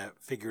up in a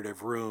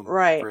figurative room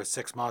for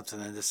 6 months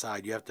and then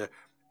decide you have to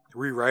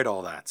rewrite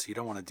all that. So you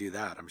don't want to do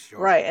that, I'm sure.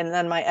 Right. And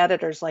then my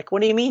editor's like,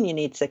 what do you mean you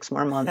need 6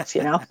 more months,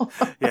 you know?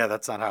 Yeah,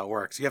 that's not how it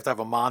works. You have to have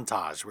a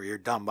montage where you're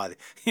done by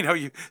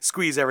you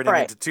squeeze everything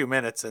into 2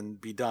 minutes and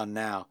be done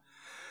now.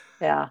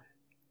 Yeah.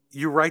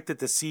 You write that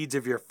the seeds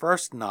of your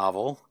first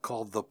novel,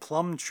 called The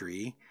Plum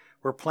Tree,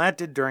 were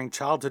planted during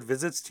childhood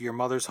visits to your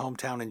mother's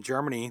hometown in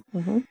Germany.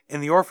 Mm-hmm.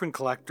 In The Orphan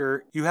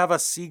Collector, you have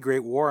us see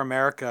Great War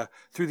America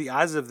through the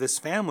eyes of this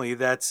family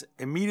that's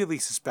immediately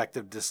suspect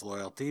of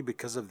disloyalty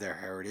because of their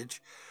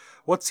heritage.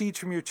 What seeds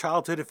from your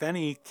childhood, if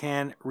any,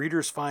 can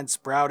readers find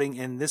sprouting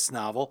in this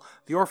novel,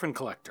 The Orphan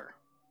Collector?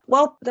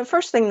 Well, the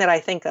first thing that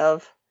I think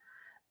of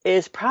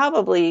is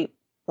probably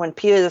when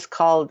Pia is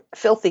called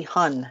Filthy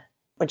Hun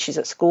when she's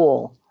at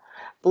school.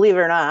 Believe it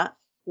or not,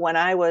 when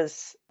I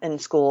was in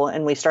school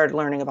and we started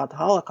learning about the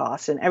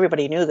Holocaust, and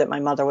everybody knew that my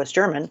mother was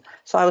German,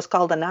 so I was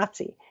called a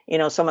Nazi. You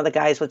know, some of the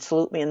guys would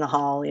salute me in the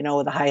hall, you know,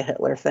 with the Heil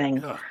Hitler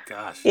thing. Oh,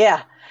 gosh.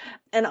 Yeah.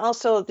 And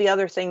also the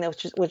other thing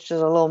which is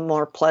a little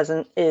more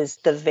pleasant is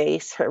the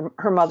vase,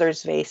 her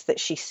mother's vase that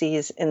she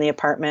sees in the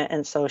apartment,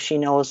 and so she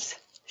knows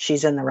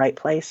she's in the right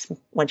place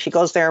when she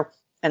goes there,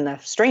 and the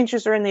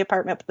strangers are in the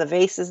apartment, but the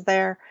vase is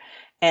there,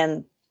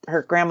 and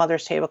her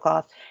grandmother's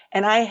tablecloth.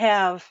 And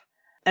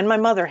and my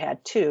mother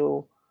had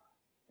too,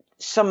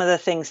 some of the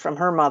things from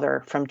her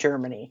mother from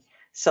Germany.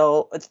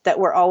 So that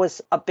were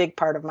always a big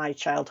part of my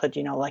childhood,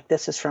 you know, like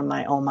this is from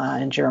my Oma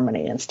in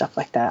Germany and stuff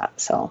like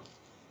that. So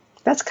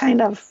that's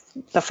kind of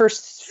the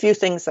first few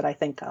things that I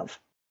think of.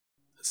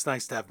 It's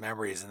nice to have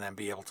memories and then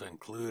be able to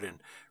include and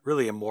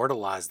really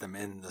immortalize them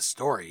in the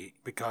story,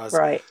 because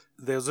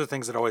those are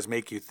things that always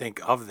make you think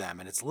of them.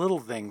 And it's little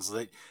things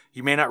that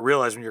you may not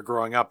realize when you're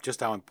growing up just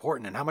how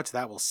important and how much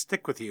that will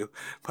stick with you.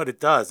 But it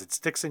does. It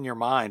sticks in your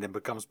mind and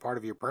becomes part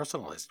of your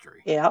personal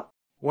history. Yeah.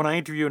 When I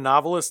interview a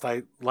novelist,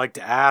 I like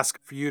to ask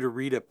for you to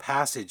read a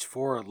passage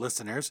for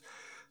listeners.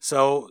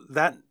 So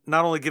that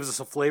not only gives us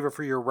a flavor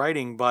for your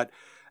writing, but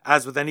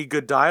as with any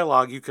good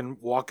dialogue, you can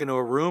walk into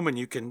a room and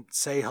you can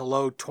say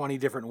hello 20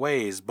 different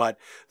ways, but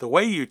the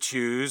way you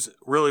choose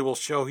really will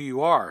show who you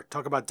are.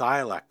 Talk about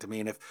dialect. I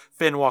mean, if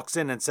Finn walks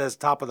in and says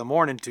top of the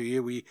morning to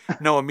you, we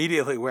know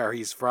immediately where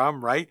he's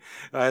from, right?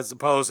 As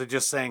opposed to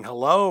just saying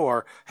hello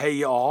or hey,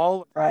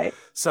 y'all. Right.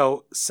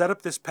 So set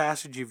up this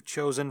passage you've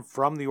chosen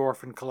from The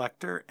Orphan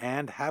Collector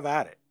and have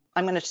at it.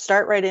 I'm going to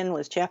start right in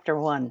with chapter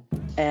 1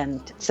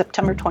 and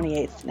September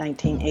 28th,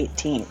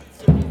 1918.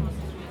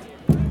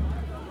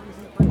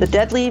 The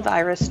deadly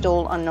virus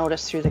stole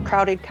unnoticed through the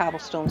crowded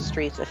cobblestone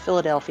streets of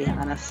Philadelphia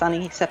on a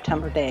sunny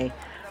September day,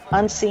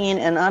 unseen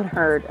and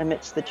unheard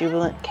amidst the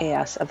jubilant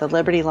chaos of the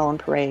Liberty Loan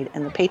Parade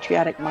and the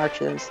patriotic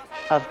marches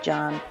of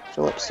John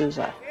Philip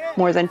Sousa.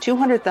 More than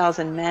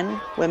 200,000 men,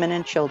 women,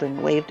 and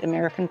children waved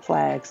American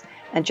flags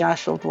and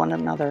jostled one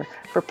another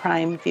for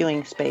prime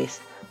viewing space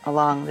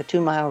along the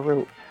 2-mile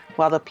route,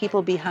 while the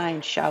people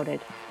behind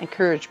shouted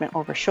encouragement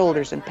over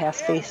shoulders and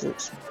past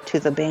faces to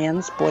the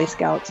bands, Boy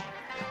Scouts,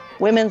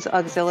 women's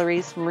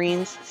auxiliaries,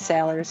 Marines,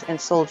 sailors,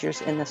 and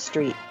soldiers in the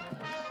street.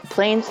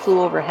 Planes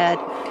flew overhead,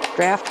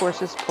 draft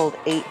horses pulled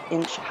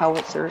 8-inch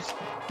howitzers,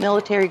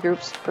 military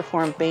groups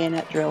performed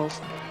bayonet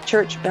drills,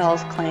 church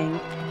bells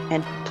clanged,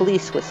 and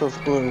police whistles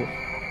blew.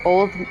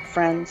 Old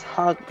friends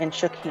hugged and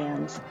shook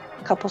hands,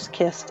 couples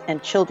kissed,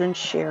 and children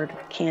shared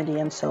candy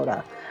and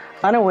soda,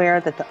 unaware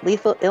that the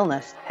lethal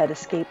illness had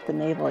escaped the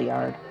naval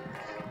yard.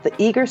 The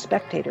eager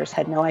spectators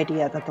had no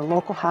idea that the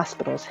local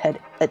hospitals had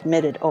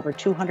admitted over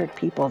 200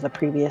 people the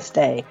previous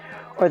day,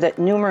 or that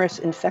numerous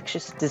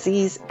infectious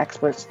disease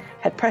experts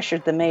had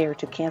pressured the mayor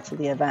to cancel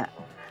the event.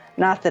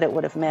 Not that it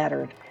would have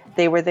mattered.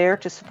 They were there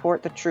to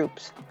support the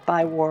troops,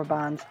 buy war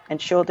bonds,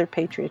 and show their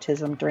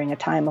patriotism during a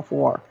time of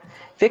war.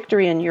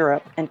 Victory in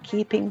Europe and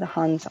keeping the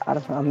Huns out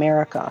of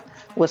America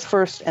was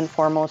first and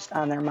foremost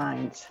on their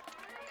minds.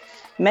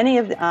 Many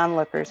of the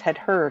onlookers had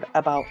heard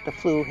about the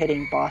flu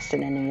hitting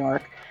Boston and New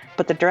York,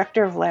 but the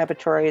director of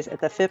laboratories at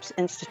the Phipps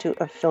Institute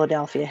of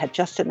Philadelphia had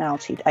just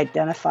announced he'd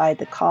identified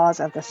the cause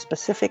of the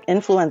specific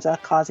influenza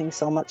causing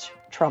so much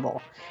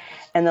trouble.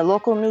 And the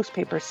local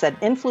newspaper said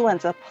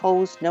influenza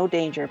posed no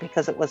danger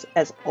because it was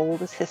as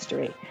old as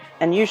history,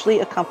 and usually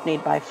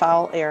accompanied by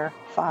foul air,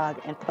 fog,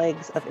 and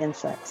plagues of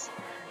insects.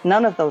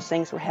 None of those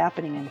things were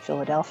happening in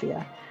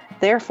Philadelphia.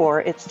 Therefore,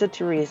 it stood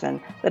to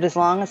reason that as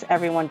long as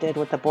everyone did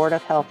what the Board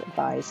of Health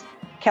advised,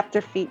 kept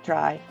their feet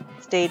dry,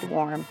 stayed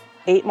warm,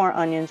 ate more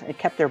onions, and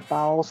kept their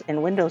bowels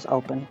and windows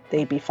open,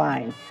 they'd be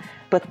fine.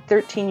 But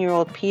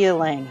 13-year-old Pia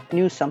Lang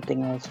knew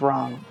something was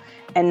wrong,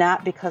 and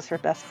not because her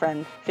best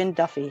friend Finn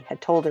Duffy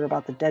had told her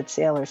about the dead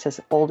sailors his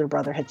older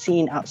brother had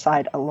seen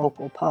outside a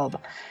local pub,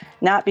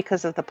 not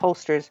because of the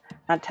posters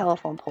on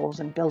telephone poles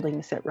and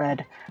buildings that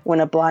read,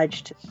 when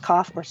obliged to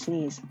cough or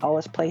sneeze,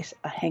 always place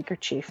a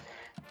handkerchief,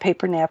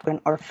 paper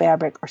napkin, or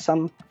fabric or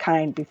some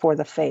kind before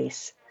the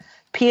face.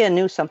 Pia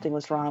knew something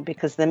was wrong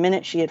because the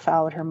minute she had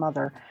followed her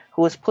mother,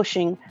 who was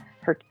pushing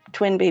her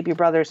twin baby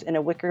brothers in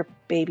a wicker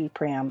baby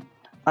pram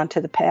onto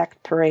the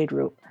packed parade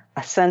route,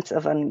 a sense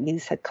of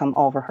unease had come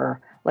over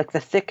her, like the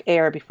thick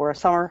air before a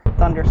summer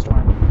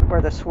thunderstorm,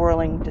 or the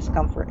swirling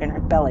discomfort in her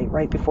belly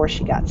right before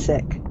she got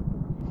sick.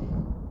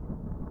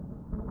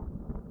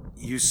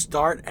 You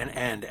start and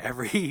end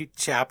every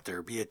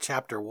chapter, be it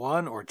chapter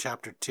 1 or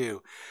chapter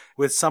 2,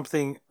 with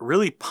something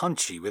really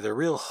punchy, with a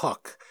real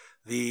hook.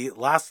 The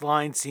last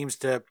line seems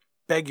to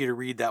beg you to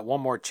read that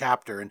one more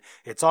chapter, and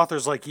it's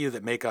authors like you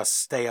that make us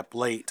stay up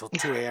late till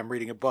 2 a.m.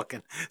 reading a book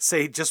and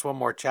say just one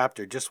more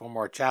chapter,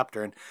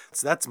 and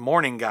so that's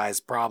morning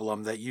guy's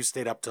problem, that you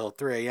stayed up till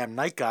 3 a.m.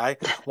 Night guy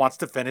wants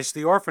to finish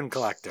The Orphan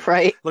Collector.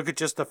 Right. Look at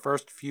just the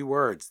first few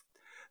words.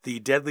 The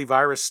deadly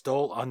virus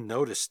stole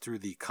unnoticed through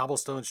the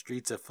cobblestone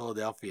streets of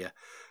Philadelphia.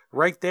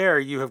 Right there,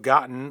 you have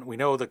gotten, we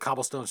know the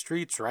cobblestone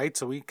streets, right?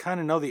 So we kind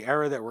of know the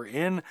era that we're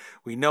in.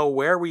 We know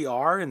where we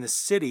are in the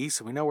city,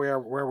 so we know where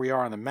we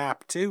are on the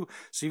map too.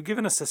 So you've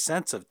given us a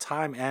sense of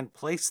time and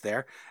place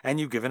there, and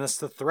you've given us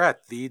the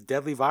threat, the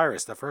deadly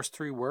virus. The first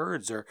 3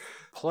 words are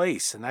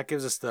place, and that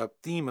gives us the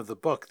theme of the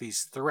book,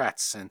 these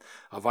threats. And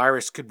a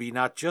virus could be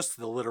not just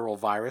the literal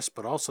virus,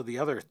 but also the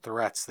other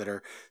threats that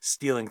are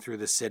stealing through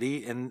the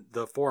city in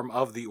the form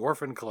of the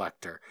Orphan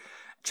Collector.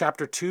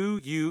 Chapter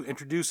 2, you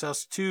introduce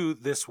us to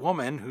this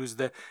woman who's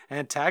the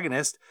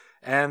antagonist,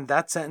 and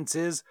that sentence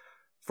is,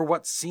 for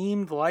what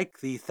seemed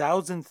like the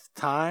 1,000th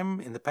time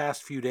in the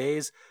past few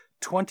days,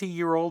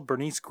 20-year-old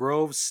Bernice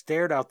Groves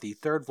stared out the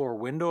 3rd-floor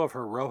window of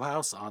her row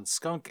house on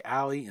Skunk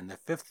Alley in the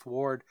 5th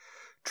Ward,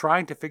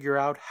 trying to figure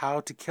out how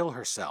to kill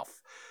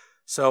herself.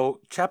 So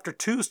chapter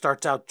 2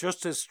 starts out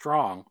just as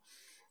strong.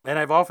 And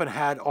I've often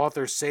had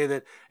authors say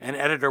that an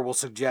editor will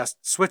suggest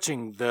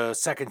switching the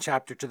second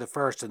chapter to the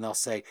first, and they'll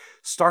say,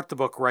 start the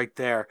book right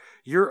there.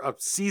 You're a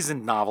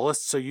seasoned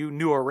novelist, so you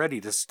knew already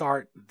to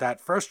start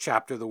that first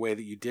chapter the way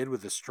that you did,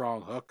 with a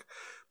strong hook.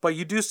 But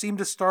you do seem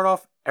to start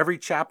off every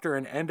chapter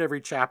and end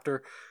every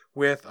chapter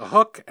with a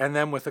hook and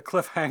then with a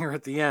cliffhanger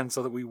at the end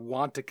so that we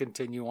want to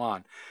continue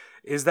on.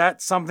 Is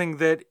that something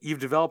that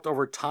you've developed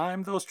over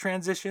time, those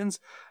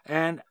transitions?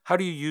 And how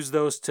do you use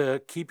those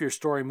to keep your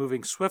story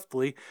moving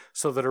swiftly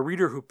so that a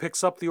reader who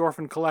picks up The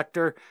Orphan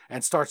Collector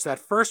and starts that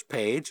first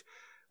page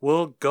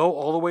will go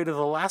all the way to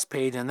the last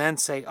page and then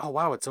say, oh,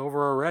 wow, it's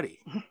over already?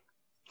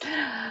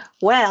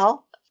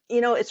 Well,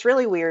 it's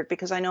really weird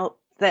because I know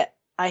that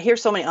I hear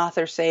so many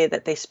authors say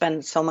that they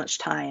spend so much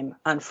time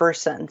on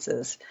first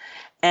sentences.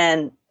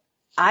 And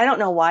I don't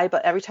know why,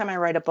 but every time I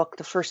write a book,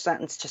 the first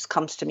sentence just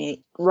comes to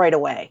me right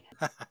away.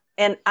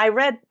 And I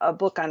read a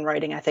book on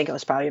writing, I think it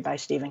was probably by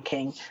Stephen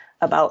King,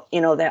 about,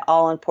 that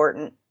all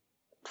important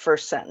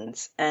first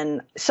sentence.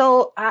 And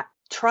so I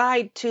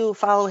tried to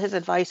follow his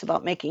advice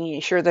about making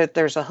sure that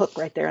there's a hook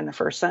right there in the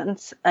first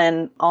sentence.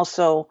 And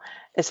also,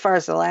 as far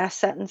as the last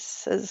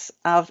sentences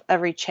of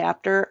every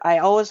chapter, I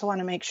always want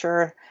to make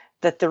sure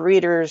that the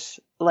reader's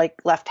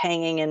left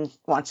hanging and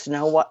wants to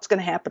know what's going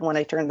to happen when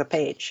I turn the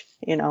page,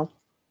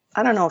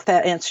 I don't know if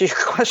that answers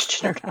your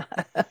question or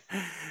not.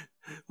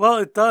 Well,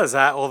 it does.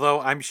 Although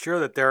I'm sure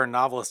that there are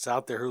novelists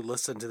out there who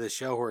listen to this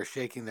show who are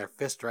shaking their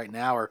fist right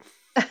now or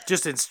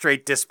just in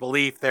straight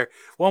disbelief. They're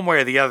one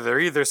way or the other. They're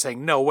either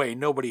saying, no way,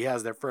 nobody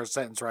has their first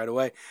sentence right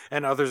away.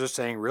 And others are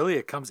saying, really,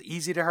 it comes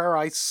easy to her.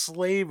 I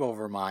slave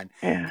over mine.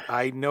 Yeah.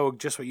 I know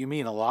just what you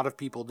mean. A lot of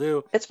people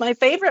do. It's my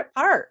favorite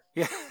part.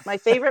 Yeah. My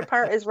favorite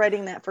part is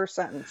writing that first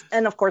sentence.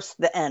 And of course,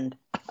 the end.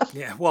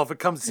 Yeah. Well, if it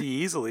comes to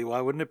you easily,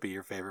 why wouldn't it be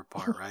your favorite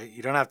part, right?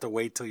 You don't have to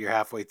wait till you're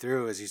halfway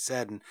through, as you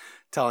said, and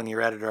telling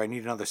your editor, I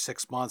need another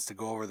 6 months to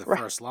go over the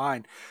first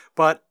line.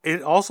 But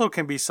it also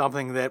can be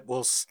something that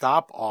will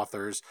stop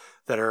authors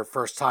that are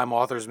first-time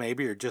authors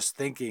maybe, or just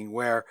thinking,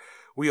 where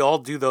we all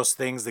do those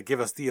things that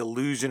give us the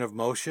illusion of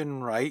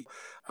motion, right?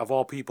 Of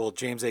all people,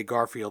 James A.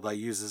 Garfield I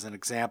use as an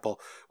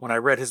example. When I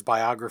read his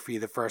biography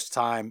the first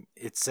time,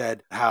 it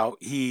said how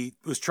he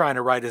was trying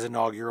to write his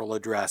inaugural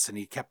address and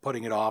he kept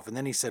putting it off. And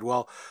then he said,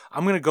 well,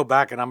 I'm going to go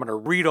back and I'm going to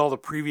read all the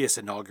previous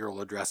inaugural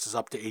addresses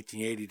up to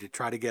 1880 to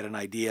try to get an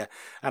idea.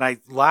 And I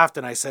laughed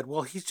and I said,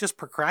 well, he's just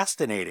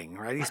procrastinating,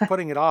 right? He's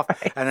putting it off.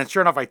 Right. And then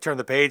sure enough, I turned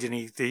the page and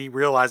he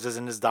realizes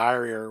in his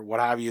diary or what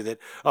have you that,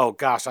 oh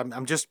gosh,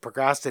 I'm just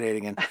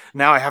procrastinating. And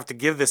now I have to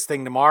give this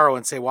thing tomorrow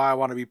and say why I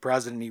want to be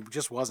president. He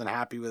just wasn't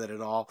happy with it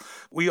at all.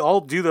 We all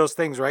do those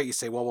things, right? You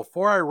say, well,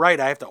 before I write,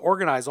 I have to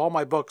organize all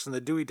my books in the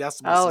Dewey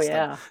Decimal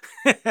System.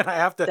 Yeah. And I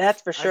have to,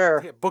 that's for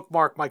sure,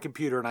 bookmark my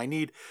computer.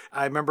 And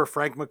I remember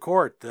Frank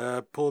McCourt,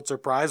 the Pulitzer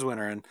Prize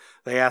winner, and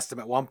they asked him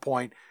at one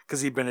point,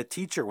 because he'd been a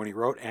teacher when he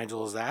wrote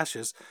Angela's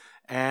Ashes,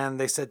 and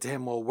they said to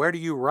him, well, where do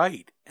you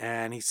write?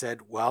 And he said,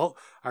 well,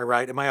 I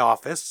write in my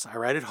office, I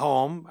write at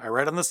home, I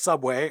write on the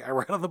subway, I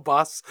write on the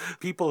bus.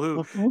 People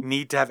who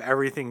need to have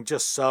everything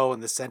just so,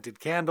 and the scented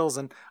candles.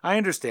 And I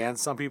understand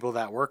some people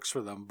that works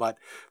for them, but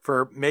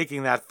for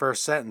making that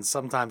first sentence,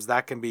 sometimes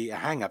that can be a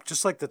hang up,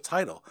 just like the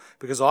title,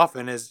 because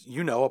often, as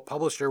you know, a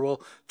publisher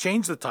will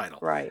change the title.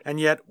 Right. And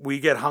yet we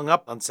get hung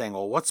up on saying,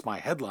 well, what's my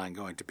headline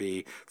going to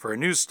be for a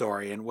news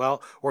story? And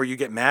well, or you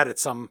get mad at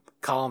some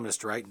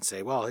columnist, right, and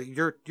say, well,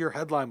 your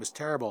headline was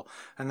terrible.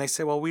 And they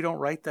say, well, we don't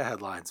write the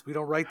headlines. We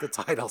don't write the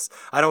titles.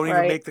 I don't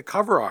even make the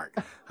cover art.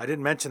 I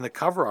didn't mention the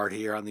cover art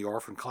here on The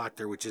Orphan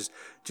Collector, which is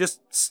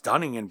just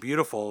stunning and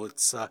beautiful.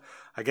 It's, I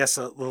guess,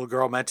 a little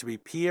girl meant to be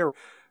Pia.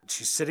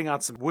 She's sitting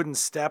on some wooden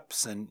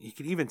steps, and you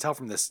can even tell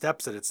from the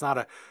steps that it's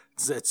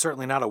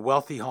certainly not a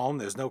wealthy home.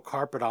 There's no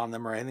carpet on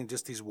them or anything,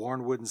 just these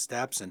worn wooden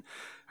steps, and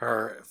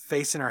her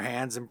face in her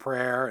hands in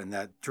prayer, and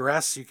that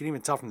dress, you can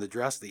even tell from the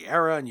dress, the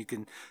era, and you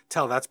can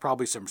tell that's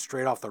probably some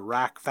straight off the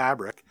rack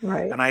fabric.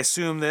 Right. And I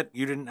assume that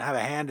you didn't have a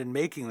hand in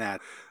making that.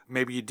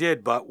 Maybe you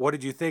did, but what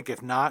did you think,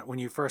 if not, when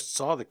you first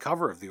saw the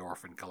cover of The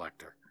Orphan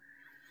Collector?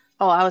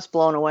 Oh, I was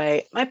blown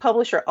away. My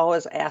publisher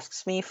always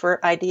asks me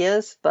for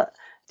ideas, but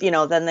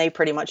then they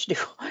pretty much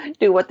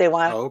do what they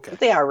want. Oh, okay.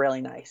 They are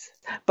really nice.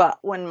 But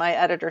when my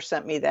editor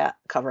sent me that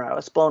cover, I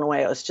was blown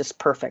away. It was just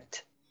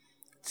perfect.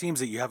 It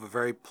seems that you have a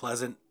very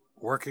pleasant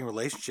working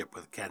relationship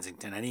with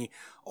Kensington. Any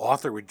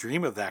author would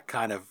dream of that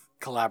kind of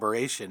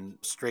collaboration,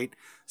 straight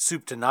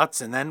soup to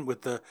nuts, and then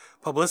with the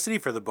publicity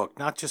for the book,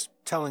 not just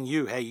telling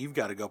you, hey, you've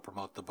got to go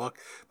promote the book,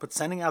 but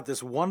sending out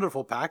this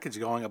wonderful package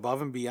going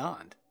above and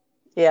beyond.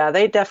 Yeah,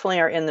 they definitely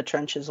are in the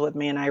trenches with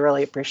me, and I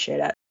really appreciate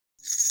it.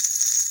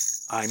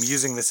 I'm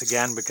using this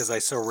again because I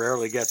so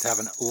rarely get to have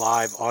a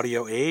live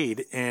audio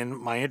aid in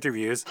my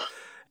interviews.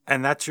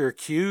 And that's your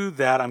cue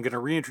that I'm going to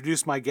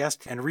reintroduce my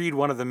guest and read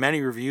one of the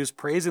many reviews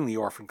praising The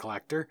Orphan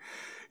Collector.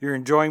 You're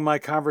enjoying my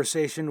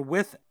conversation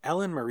with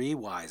Ellen Marie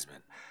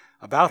Wiseman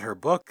about her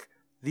book,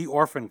 The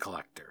Orphan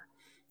Collector.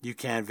 You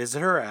can visit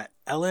her at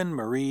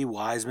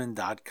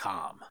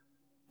ellenmariewiseman.com.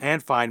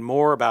 And find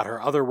more about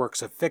her other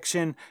works of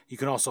fiction. You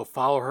can also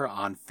follow her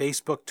on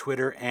Facebook,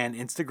 Twitter, and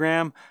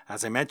Instagram.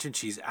 As I mentioned,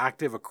 she's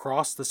active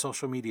across the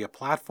social media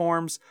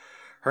platforms.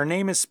 Her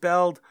name is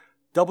spelled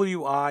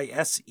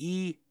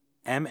Wiseman.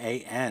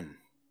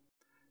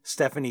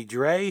 Stephanie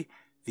Dray,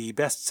 the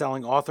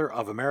best-selling author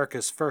of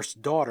America's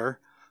First Daughter,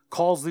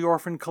 calls The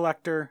Orphan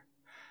Collector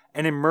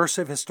an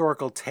immersive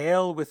historical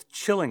tale with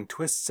chilling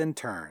twists and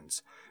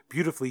turns,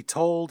 beautifully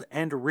told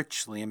and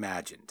richly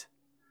imagined.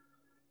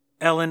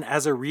 Ellen,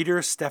 as a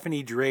reader,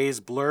 Stephanie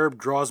Dray's blurb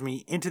draws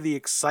me into the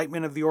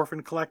excitement of The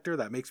Orphan Collector.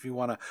 That makes me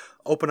want to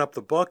open up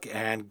the book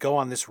and go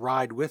on this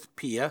ride with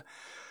Pia.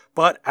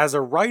 But as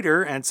a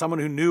writer and someone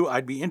who knew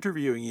I'd be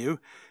interviewing you,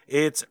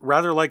 it's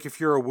rather like if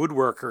you're a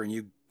woodworker and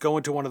you go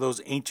into one of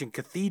those ancient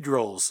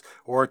cathedrals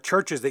or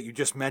churches that you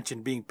just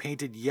mentioned being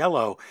painted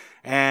yellow,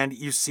 and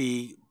you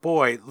see,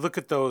 boy, look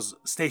at those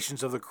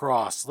Stations of the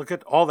Cross. Look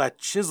at all that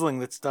chiseling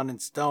that's done in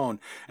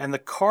stone and the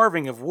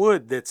carving of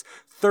wood that's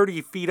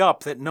 30 feet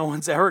up that no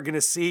one's ever going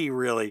to see,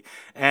 really.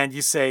 And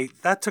you say,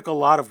 that took a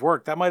lot of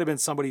work. That might have been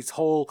somebody's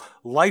whole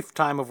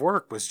lifetime of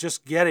work, was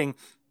just getting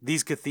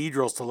these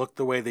cathedrals to look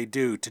the way they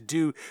do, to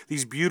do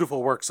these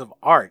beautiful works of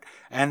art.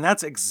 And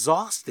that's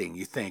exhausting,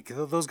 you think.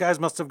 Those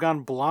guys must have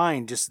gone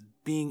blind just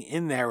being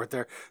in there with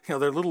their,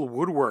 their little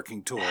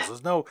woodworking tools.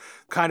 There's no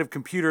kind of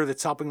computer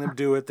that's helping them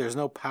do it. There's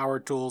no power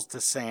tools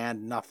to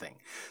sand, nothing.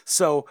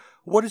 So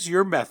what is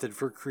your method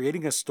for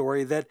creating a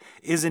story that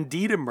is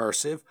indeed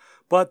immersive,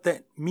 but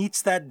that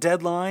meets that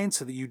deadline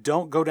so that you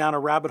don't go down a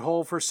rabbit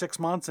hole for 6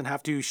 months and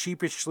have to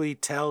sheepishly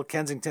tell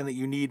Kensington that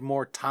you need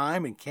more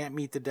time and can't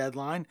meet the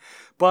deadline,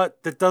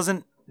 but that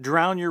doesn't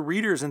drown your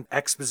readers in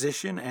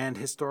exposition and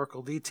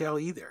historical detail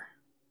either?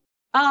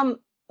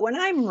 When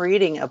I'm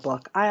reading a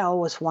book, I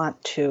always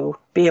want to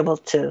be able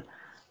to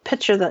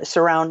picture the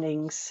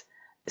surroundings.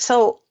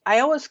 So I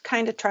always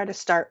kind of try to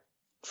start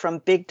from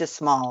big to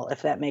small,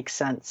 if that makes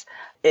sense.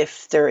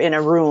 If they're in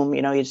a room,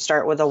 you'd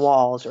start with the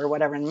walls or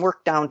whatever and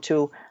work down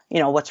to,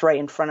 what's right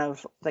in front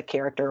of the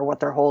character or what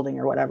they're holding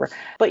or whatever.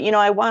 But,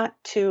 I want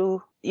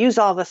to use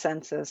all the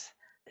senses,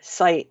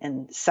 sight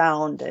and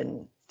sound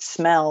and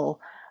smell,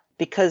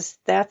 because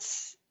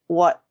that's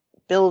what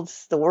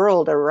builds the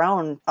world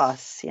around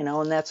us,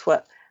 and that's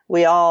what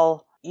we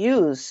all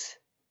use.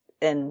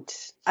 And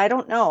I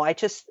don't know,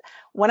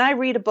 when I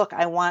read a book,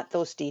 I want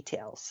those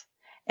details.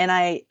 And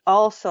I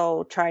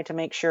also try to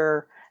make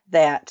sure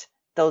that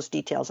those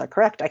details are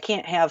correct. I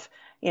can't have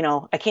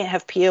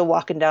Pia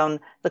walking down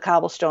the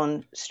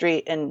cobblestone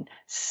street and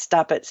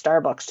stop at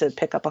Starbucks to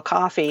pick up a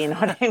coffee. You know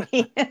what I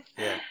mean?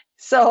 Yeah.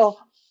 So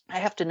I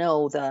have to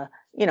know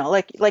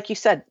like you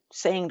said,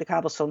 saying the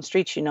cobblestone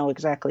streets,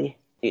 exactly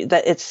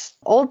that it's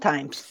old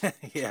times.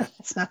 Yeah.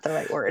 It's not the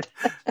right word.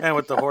 And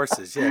with the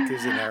horses, yeah, it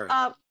gives you an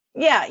error.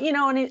 Yeah,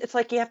 and it's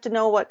like you have to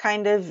know what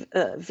kind of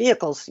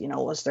vehicles,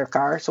 was their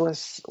cars,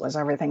 was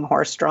everything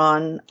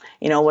horse-drawn,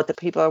 what the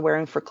people are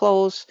wearing for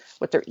clothes,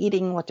 what they're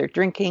eating, what they're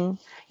drinking,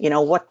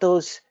 what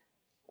those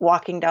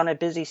walking down a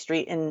busy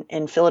street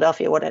in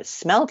Philadelphia, what it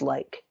smelled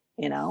like,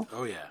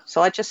 Oh, yeah.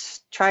 So I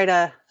just try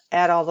to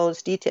add all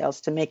those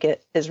details to make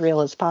it as real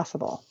as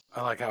possible.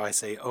 I like how I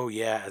say, oh,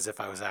 yeah, as if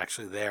I was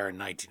actually there in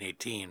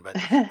 1918, but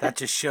that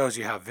just shows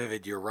you how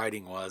vivid your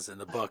writing was in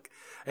the book.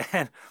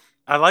 And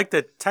I like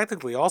that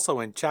technically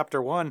also in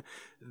chapter 1,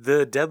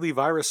 the deadly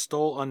virus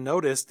stole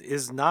unnoticed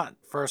is not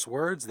first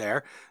words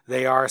there.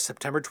 They are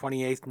September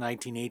 28th,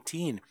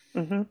 1918.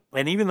 Mm-hmm.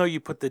 And even though you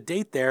put the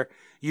date there,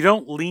 you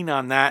don't lean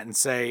on that and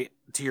say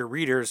to your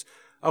readers,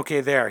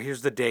 okay,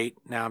 here's the date.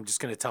 Now I'm just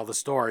going to tell the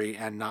story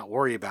and not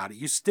worry about it.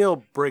 You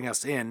still bring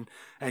us in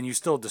and you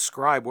still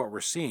describe what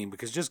we're seeing,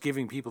 because just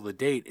giving people the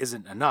date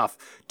isn't enough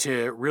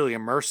to really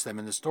immerse them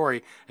in the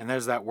story. And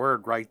there's that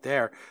word right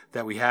there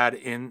that we had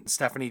in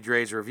Stephanie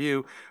Dre's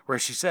review where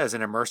she says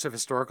an immersive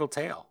historical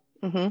tale.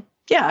 Mm-hmm.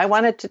 Yeah, I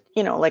wanted to,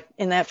 like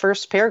in that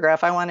first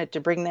paragraph, I wanted to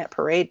bring that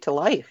parade to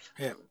life,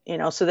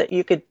 so that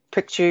you could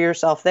picture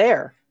yourself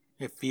there.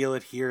 You feel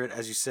it, hear it,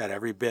 as you said,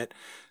 every bit.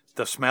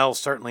 The smell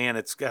certainly, and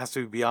it has to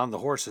be beyond the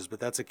horses, but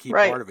that's a key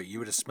part of it. You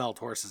would have smelled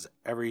horses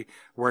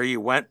everywhere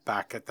you went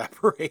back at that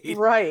parade.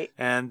 Right.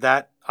 And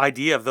that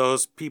idea of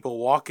those people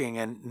walking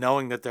and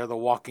knowing that they're the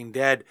walking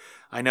dead.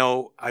 I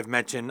know I've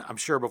mentioned, I'm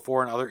sure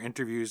before in other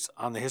interviews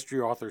on the History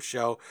Author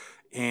Show,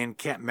 in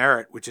Camp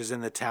Merritt, which is in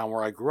the town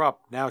where I grew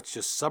up. Now it's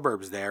just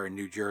suburbs there in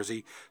New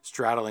Jersey,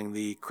 straddling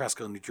the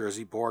Cresco, New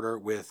Jersey border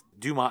with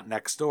Dumont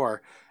next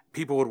door.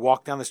 People would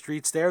walk down the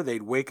streets there.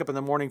 They'd wake up in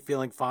the morning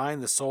feeling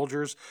fine. The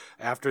soldiers,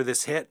 after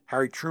this hit,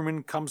 Harry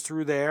Truman comes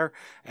through there,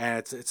 and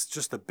it's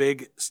just a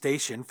big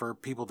station for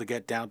people to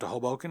get down to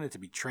Hoboken and to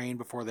be trained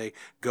before they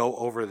go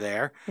over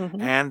there.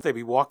 Mm-hmm. And they'd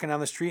be walking down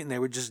the street, and they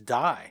would just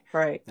die.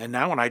 Right. And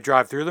now when I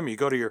drive through them, you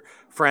go to your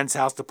friend's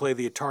house to play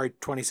the Atari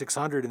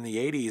 2600 in the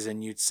 80s,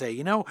 and you'd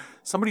say,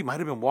 somebody might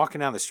have been walking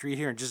down the street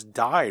here and just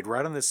died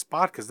right on this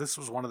spot because this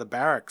was one of the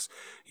barracks.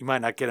 You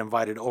might not get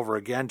invited over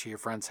again to your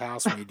friend's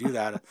house when you do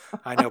that.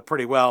 I know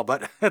pretty well,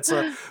 but it's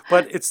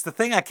the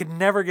thing I could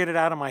never get it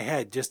out of my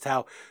head, just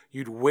how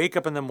you'd wake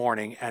up in the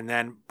morning and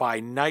then by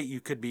night you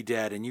could be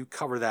dead, and you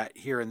cover that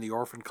here in The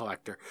Orphan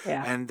Collector.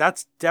 Yeah. And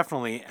that's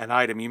definitely an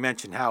item. You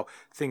mentioned how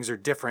things are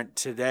different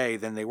today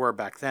than they were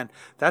back then.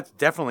 That's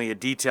definitely a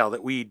detail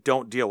that we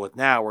don't deal with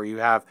now, where you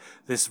have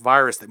this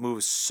virus that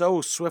moves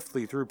so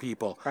swiftly through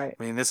people. Right.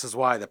 I mean, this is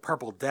why the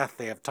Purple Death,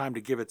 they have time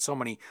to give it so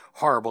many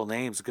horrible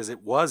names, because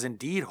it was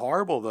indeed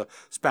horrible, the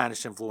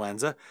Spanish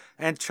influenza.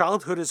 And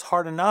childhood is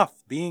hard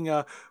enough. Being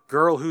a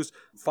girl whose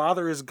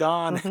father is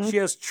gone, mm-hmm. she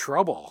has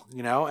trouble,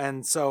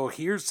 and so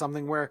here's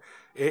something where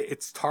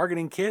it's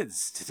targeting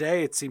kids.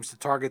 Today it seems to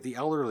target the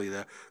elderly,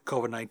 the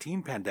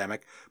COVID-19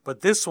 pandemic,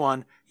 but this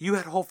one, you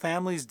had whole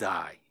families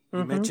die. You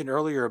mm-hmm. mentioned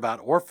earlier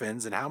about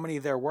orphans and how many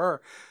there were.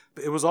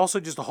 It was also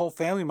just a whole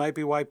family might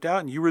be wiped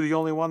out and you were the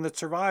only one that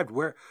survived.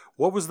 What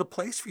was the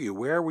place for you?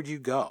 Where would you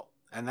go?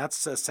 And that's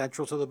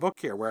central to the book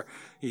here, where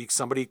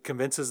somebody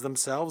convinces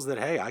themselves that,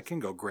 hey, I can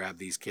go grab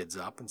these kids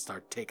up and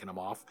start taking them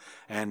off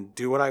and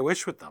do what I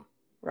wish with them.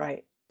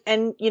 Right.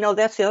 And,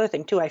 that's the other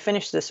thing, too. I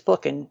finished this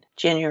book in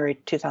January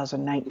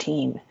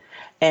 2019.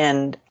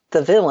 And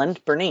the villain,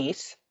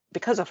 Bernice,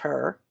 because of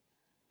her,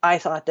 I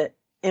thought that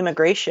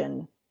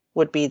immigration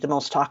would be the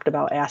most talked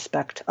about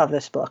aspect of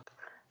this book.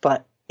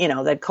 But, then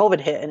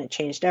COVID hit and it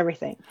changed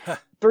everything.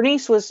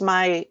 Bernice was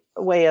my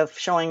way of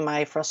showing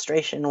my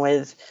frustration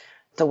with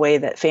the way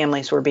that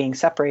families were being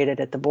separated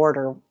at the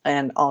border,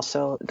 and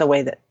also the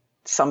way that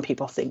some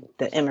people think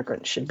that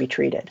immigrants should be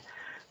treated.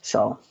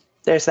 So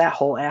there's that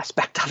whole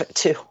aspect of it,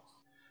 too.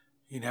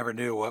 You never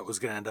knew what was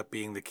going to end up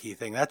being the key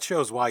thing. That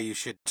shows why you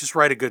should just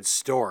write a good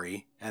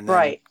story and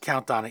then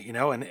count on it,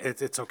 and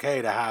it's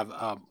okay to have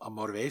a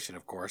motivation,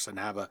 of course, and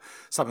have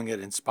something that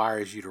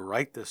inspires you to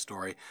write this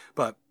story.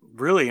 But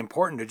really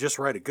important to just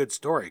write a good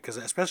story, because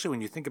especially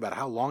when you think about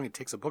how long it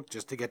takes a book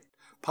just to get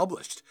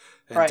published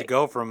and to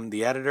go from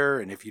the editor.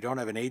 And if you don't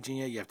have an agent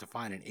yet, you have to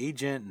find an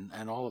agent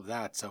and all of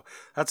that. So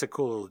that's a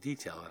cool little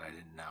detail that I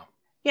didn't know.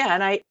 Yeah,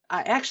 and I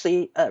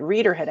actually, a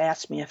reader had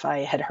asked me if I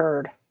had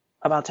heard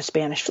about the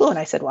Spanish flu, and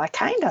I said, well, I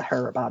kind of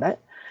heard about it.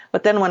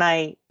 But then when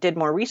I did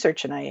more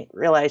research and I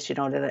realized,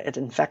 that it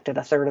infected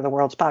a third of the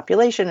world's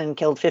population and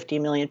killed 50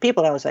 million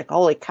people, I was like,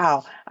 holy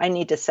cow, I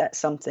need to set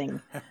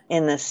something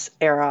in this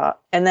era.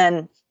 And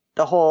then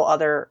the whole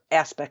other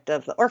aspect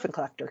of the Orphan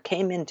Collector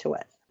came into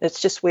it.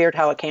 It's just weird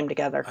how it came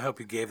together. I hope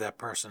you gave that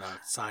person a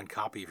signed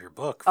copy of your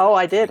book. Oh,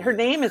 I did. Her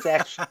name is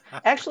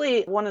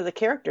actually one of the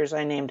characters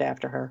I named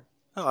after her.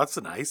 Oh,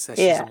 that's nice.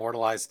 She's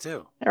immortalized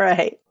too.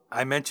 Right.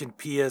 I mentioned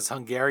Pia's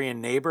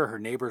Hungarian neighbor. Her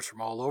neighbors from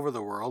all over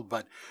the world,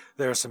 but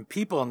there are some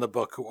people in the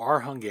book who are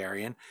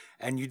Hungarian,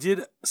 and you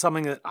did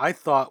something that I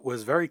thought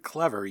was very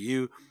clever.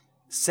 You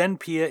send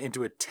Pia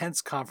into a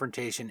tense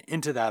confrontation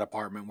into that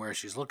apartment where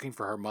she's looking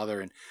for her mother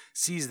and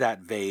sees that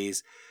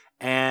vase,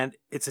 and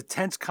it's a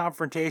tense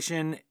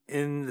confrontation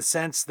in the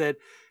sense that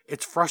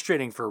it's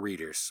frustrating for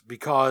readers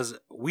because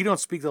we don't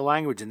speak the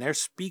language and they're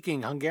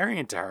speaking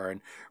Hungarian to her.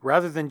 And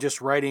rather than just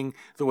writing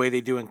the way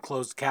they do in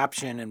closed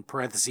caption and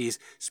parentheses,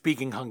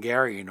 speaking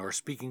Hungarian or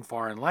speaking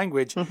foreign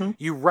language,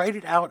 you write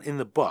it out in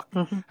the book.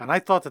 And I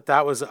thought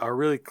that was a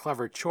really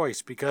clever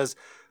choice because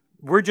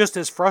we're just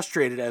as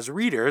frustrated as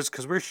readers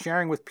because we're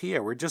sharing with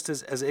Pia. We're just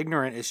as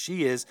ignorant as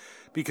she is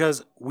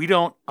because we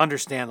don't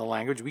understand the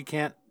language. We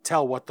can't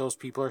tell what those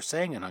people are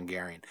saying in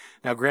Hungarian.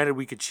 Now, granted,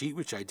 we could cheat,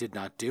 which I did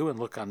not do, and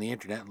look on the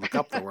internet and look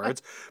up the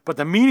words, but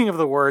the meaning of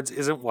the words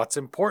isn't what's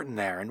important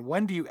there. And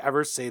when do you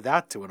ever say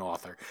that to an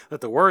author?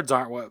 That the words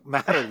aren't what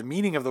matter. The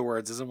meaning of the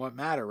words isn't what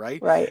matter,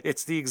 right? Right.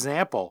 It's the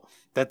example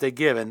that they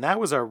give. And that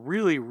was a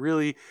really,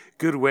 really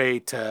good way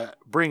to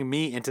bring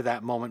me into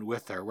that moment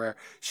with her, where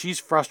she's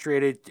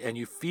frustrated and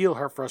you feel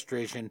her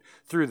frustration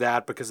through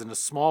that because in a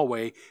small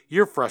way,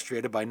 you're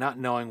frustrated by not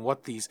knowing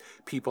what these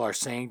people are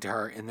saying to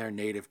her in their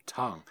native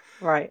tongue.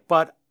 Right.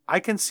 But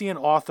I can see an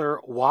author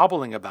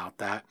wobbling about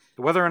that,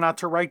 whether or not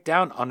to write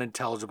down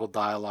unintelligible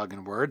dialogue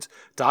in words.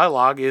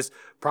 Dialogue is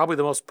probably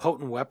the most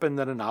potent weapon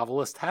that a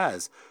novelist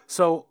has.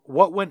 So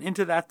what went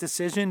into that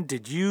decision?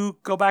 Did you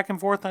go back and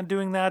forth on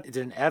doing that? Did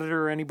an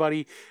editor or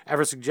anybody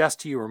ever suggest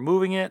to you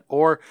removing it?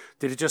 Or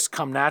did it just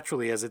come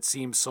naturally as it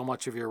seems so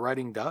much of your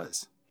writing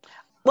does?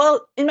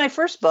 Well, in my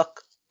first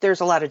book,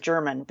 there's a lot of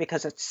German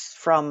because it's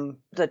from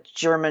the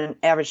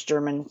average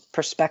German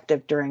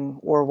perspective during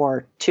World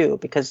War II,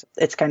 because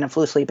it's kind of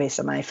loosely based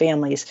on my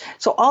family's.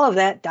 So all of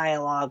that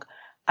dialogue,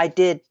 I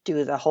did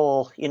do the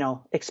whole,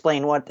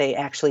 explain what they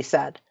actually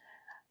said.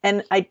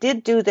 And I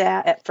did do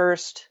that at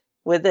first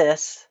with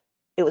this.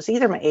 It was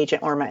either my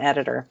agent or my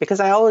editor, because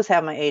I always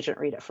have my agent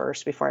read it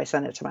first before I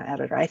send it to my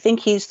editor. I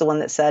think he's the one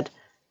that said,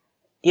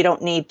 you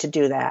don't need to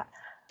do that,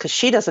 because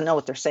she doesn't know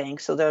what they're saying.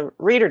 So the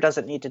reader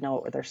doesn't need to know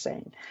what they're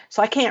saying.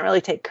 So I can't really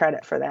take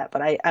credit for that,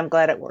 but I'm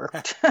glad it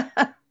worked.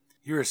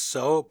 You're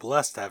so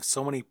blessed to have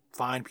so many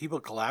fine people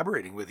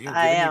collaborating with you and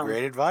giving you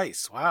great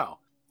advice. Wow.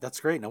 That's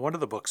great. No wonder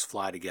the books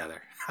fly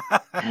together.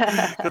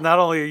 Because not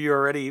only are you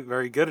already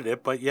very good at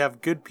it, but you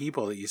have good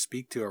people that you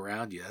speak to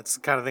around you. That's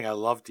the kind of thing I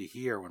love to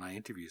hear when I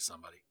interview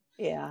somebody.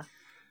 Yeah.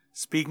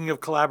 Speaking of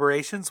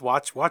collaborations,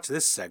 watch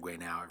this segue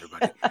now,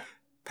 everybody.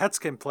 Pets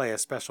can play a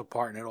special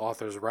part in an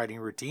author's writing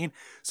routine.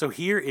 So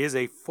here is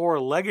a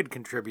four-legged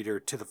contributor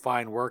to the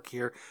fine work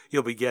here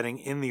you'll be getting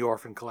in The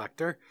Orphan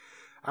Collector.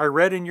 I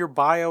read in your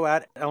bio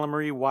at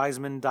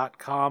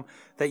ellenmariewiseman.com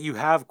that you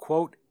have,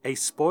 quote, a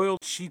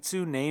spoiled Shih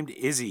Tzu named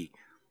Izzy.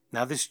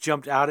 Now, this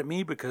jumped out at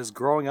me because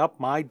growing up,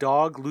 my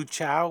dog, Lu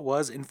Chow,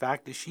 was in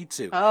fact a Shih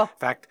Tzu. Oh. In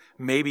fact,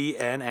 maybe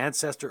an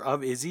ancestor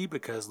of Izzy,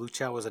 because Lu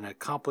Chow was an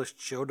accomplished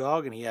show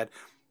dog and he had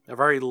a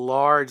very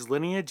large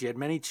lineage. He had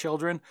many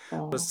children.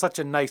 Oh. It was such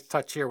a nice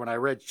touch here. When I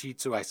read Shih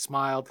Tzu, I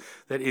smiled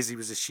that Izzy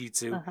was a Shih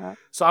Tzu.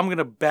 So I'm going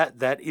to bet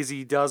that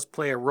Izzy does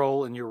play a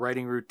role in your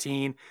writing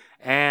routine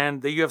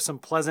and that you have some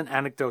pleasant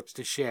anecdotes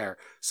to share.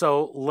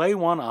 So lay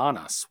one on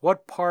us.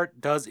 What part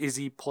does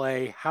Izzy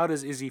play? How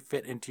does Izzy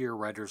fit into your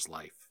writer's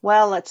life?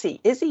 Well, let's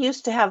see. Izzy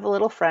used to have a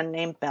little friend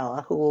named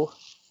Bella who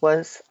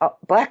was a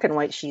black and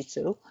white Shih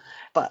Tzu,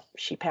 but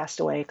she passed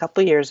away a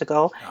couple years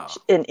ago. Oh.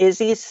 And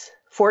Izzy's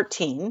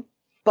 14.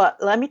 But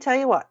let me tell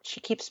you what, she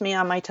keeps me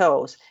on my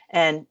toes.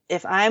 And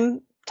if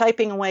I'm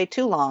typing away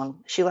too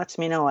long, she lets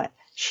me know it.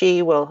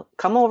 She will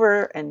come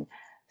over and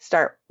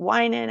start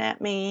whining at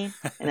me.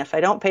 And if I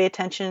don't pay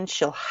attention,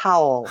 she'll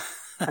howl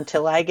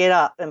until I get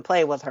up and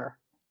play with her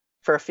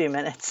for a few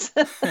minutes.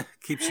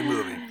 Keeps you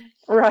moving.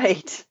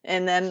 Right.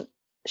 And then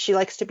she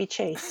likes to be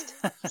chased.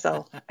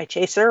 So I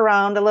chase her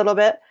around a little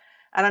bit.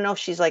 I don't know if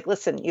she's like,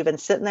 listen, you've been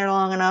sitting there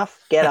long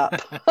enough. Get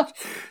up.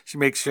 She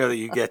makes sure that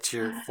you get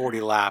your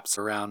 40 laps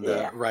around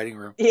the writing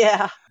room.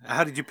 Yeah.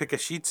 How did you pick a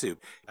Shih Tzu?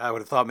 I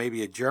would have thought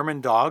maybe a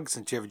German dog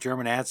since you have a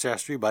German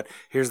ancestry, but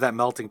here's that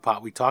melting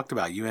pot we talked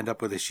about. You end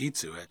up with a Shih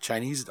Tzu, a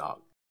Chinese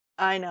dog.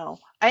 I know.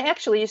 I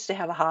actually used to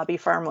have a hobby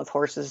farm with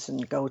horses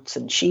and goats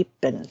and sheep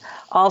and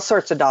all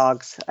sorts of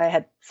dogs. I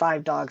had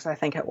 5 dogs, I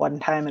think, at one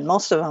time, and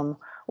most of them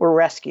were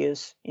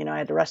rescues. You know, I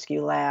had a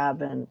rescue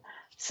lab and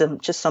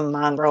some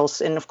mongrels.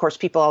 And of course,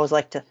 people always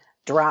like to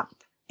drop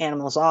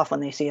animals off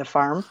when they see a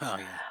farm. Oh,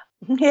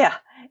 yeah. Yeah.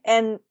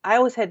 And I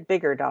always had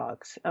bigger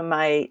dogs.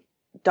 My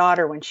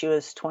daughter, when she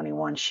was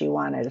 21, she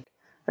wanted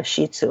a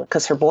Shih Tzu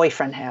because her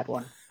boyfriend had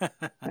one.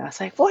 And I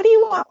was like, what do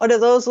you want? What are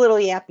those little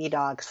yappy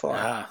dogs for?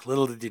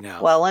 Little did you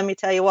know. Well, let me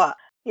tell you what.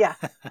 Yeah.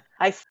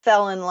 I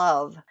fell in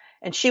love.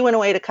 And she went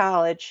away to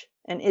college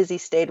and Izzy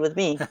stayed with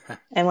me.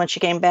 And when she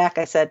came back,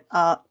 I said,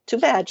 too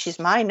bad. She's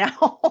mine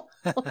now.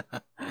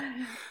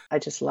 I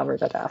just love her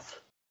to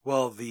death.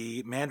 Well,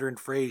 the Mandarin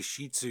phrase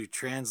Shih Tzu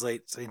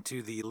translates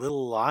into the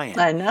little lion.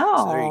 I know.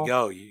 So there you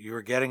go. You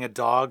were getting a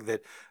dog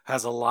that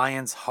has a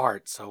lion's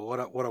heart. So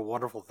what a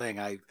wonderful thing.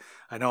 I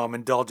know I'm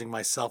indulging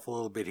myself a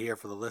little bit here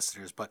for the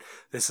listeners, but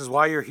this is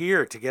why you're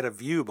here, to get a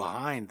view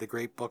behind the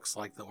great books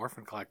like The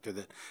Orphan Collector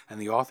and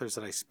the authors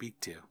that I speak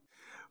to.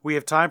 We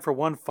have time for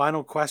one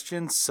final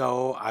question,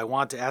 so I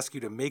want to ask you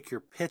to make your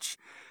pitch.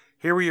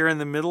 Here we are in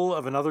the middle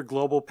of another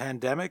global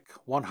pandemic,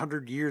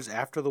 100 years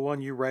after the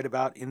one you write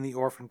about in The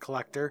Orphan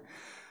Collector.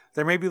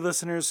 There may be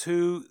listeners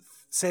who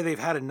say they've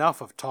had enough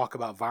of talk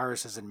about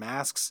viruses and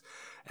masks,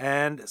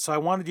 and so I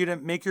wanted you to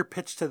make your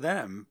pitch to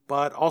them,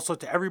 but also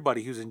to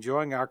everybody who's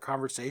enjoying our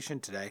conversation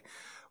today.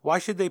 Why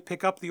should they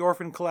pick up The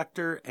Orphan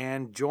Collector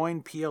and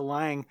join Pia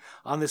Lang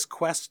on this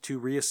quest to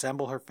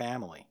reassemble her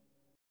family?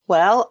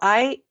 Well,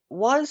 I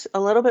was a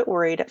little bit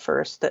worried at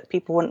first that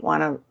people wouldn't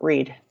want to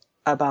read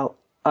about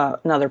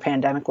another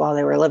pandemic while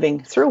they were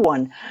living through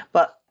one.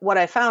 But what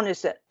I found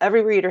is that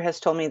every reader has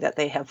told me that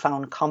they have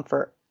found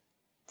comfort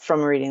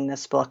from reading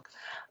this book.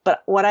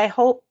 But what I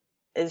hope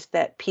is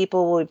that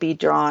people will be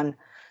drawn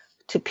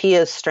to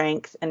Pia's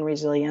strength and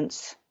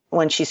resilience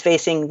when she's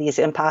facing these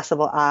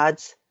impossible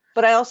odds.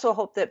 But I also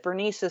hope that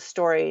Bernice's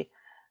story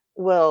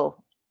will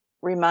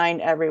remind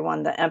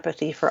everyone that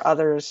empathy for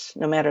others,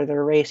 no matter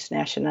their race,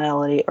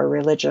 nationality, or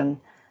religion,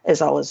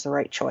 is always the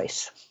right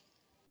choice.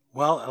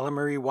 Well, Ellen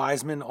Marie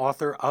Wiseman,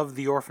 author of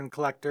The Orphan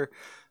Collector,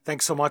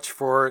 thanks so much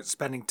for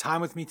spending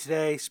time with me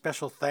today.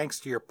 Special thanks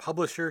to your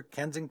publisher,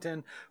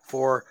 Kensington,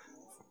 for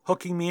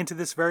hooking me into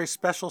this very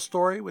special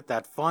story with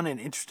that fun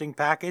and interesting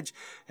package.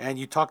 And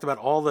you talked about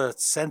all the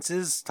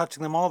senses,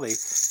 touching them all. They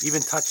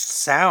even touched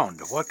sound.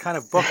 What kind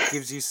of book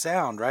gives you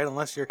sound, right?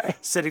 Unless you're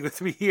sitting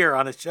with me here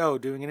on a show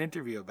doing an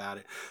interview about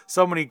it.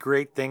 So many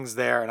great things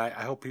there. And I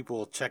hope people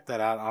will check that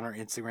out on our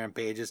Instagram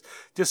pages.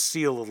 Just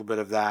see a little bit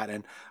of that.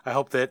 And I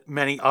hope that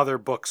many other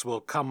books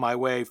will come my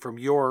way from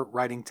your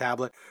writing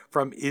tablet,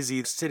 from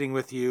Izzy sitting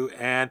with you,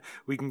 and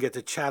we can get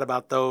to chat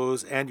about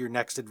those and your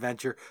next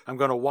adventure. I'm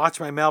going to watch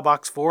my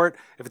mailbox for it.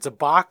 If it's a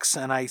box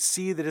and I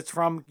see that it's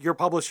from your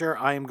publisher,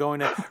 I am going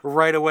to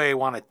right away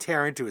want to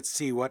tear into it,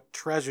 see what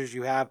treasures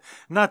you have,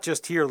 not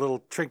just here,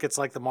 little trinkets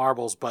like the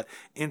marbles, but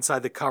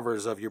inside the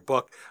covers of your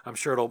book. I'm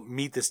sure it'll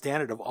meet the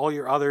standard of all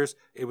your others.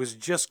 It was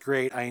just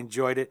great. I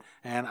enjoyed it,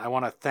 and I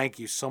want to thank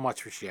you so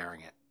much for sharing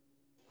it.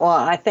 Well,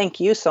 I thank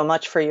you so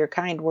much for your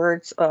kind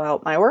words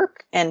about my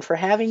work and for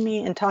having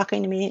me and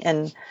talking to me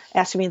and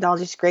asking me all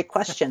these great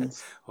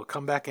questions. Well,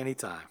 come back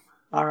anytime.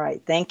 All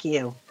right. Thank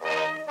you.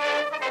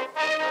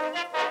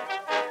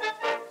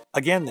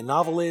 Again, the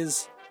novel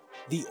is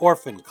The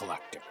Orphan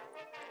Collector.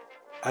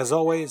 As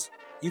always,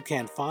 you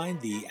can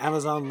find the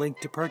Amazon link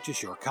to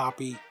purchase your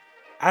copy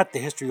at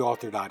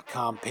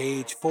thehistoryauthor.com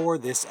page for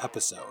this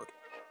episode.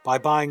 By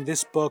buying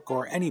this book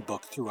or any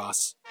book through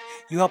us,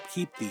 you help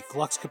keep the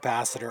flux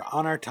capacitor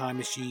on our time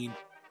machine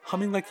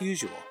humming like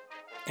usual,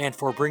 and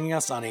for bringing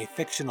us on a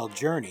fictional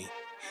journey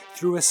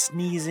through a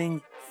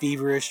sneezing,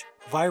 feverish,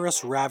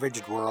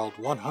 virus-ravaged world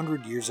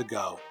 100 years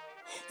ago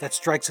that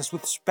strikes us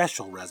with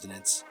special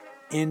resonance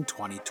in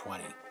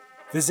 2020.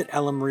 Visit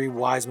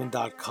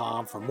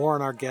ellenmariewiseman.com for more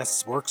on our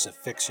guests' works of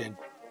fiction,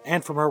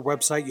 and from her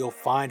website you'll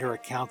find her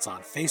accounts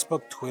on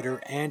Facebook,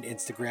 Twitter, and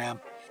Instagram.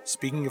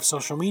 Speaking of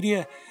social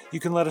media, you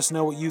can let us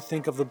know what you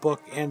think of the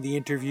book and the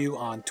interview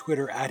on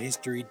Twitter at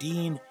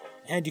HistoryDean,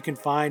 and you can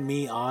find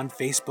me on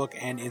Facebook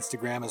and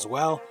Instagram as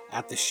well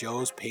at the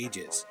show's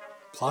pages.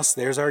 Plus,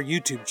 there's our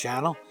YouTube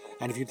channel,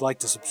 And if you'd like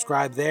to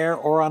subscribe there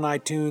or on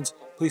iTunes,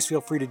 please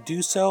feel free to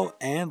do so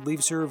and leave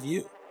us a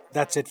review.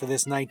 That's it for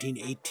this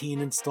 1918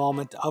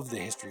 installment of the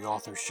History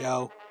Author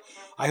Show.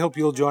 I hope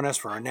you'll join us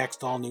for our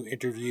next all-new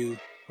interview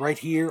right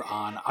here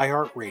on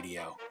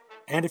iHeartRadio.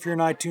 And if you're an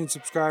iTunes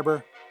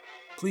subscriber,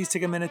 please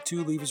take a minute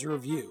to leave us a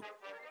review.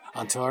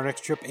 Until our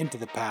next trip into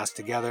the past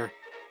together,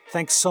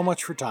 thanks so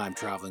much for time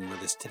traveling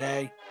with us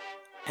today,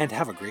 and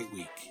have a great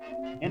week.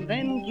 And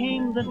then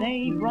came the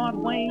day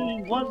Broadway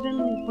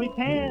wasn't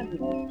prepared,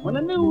 when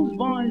the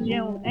newsboys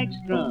yelled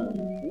extra,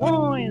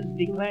 war is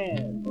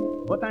declared.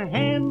 But the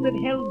hand that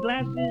held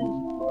glasses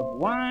of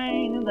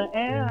wine in the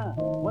air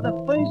were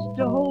the first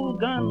to hold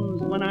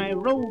guns when I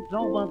rode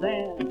over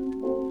there.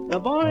 The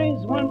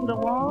boys won the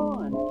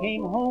war and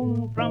came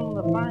home from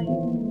the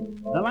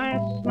fight. The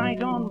last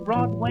night on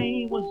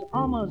Broadway was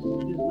almost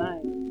as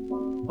nice.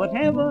 But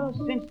ever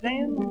since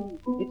then,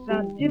 it's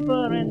a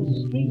different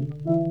street.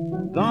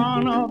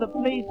 Gone are the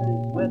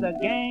places where the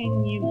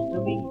gang used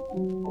to meet.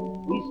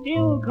 We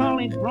still call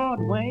it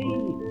Broadway,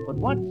 but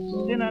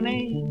what's in a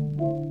name?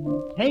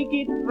 Take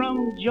it from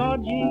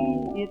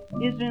Georgie, it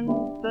isn't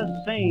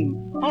the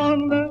same.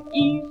 On the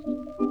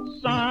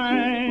east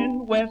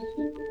side, west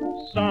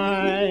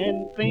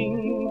side,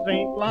 things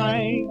ain't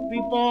like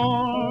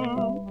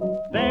before.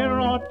 There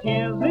are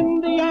tears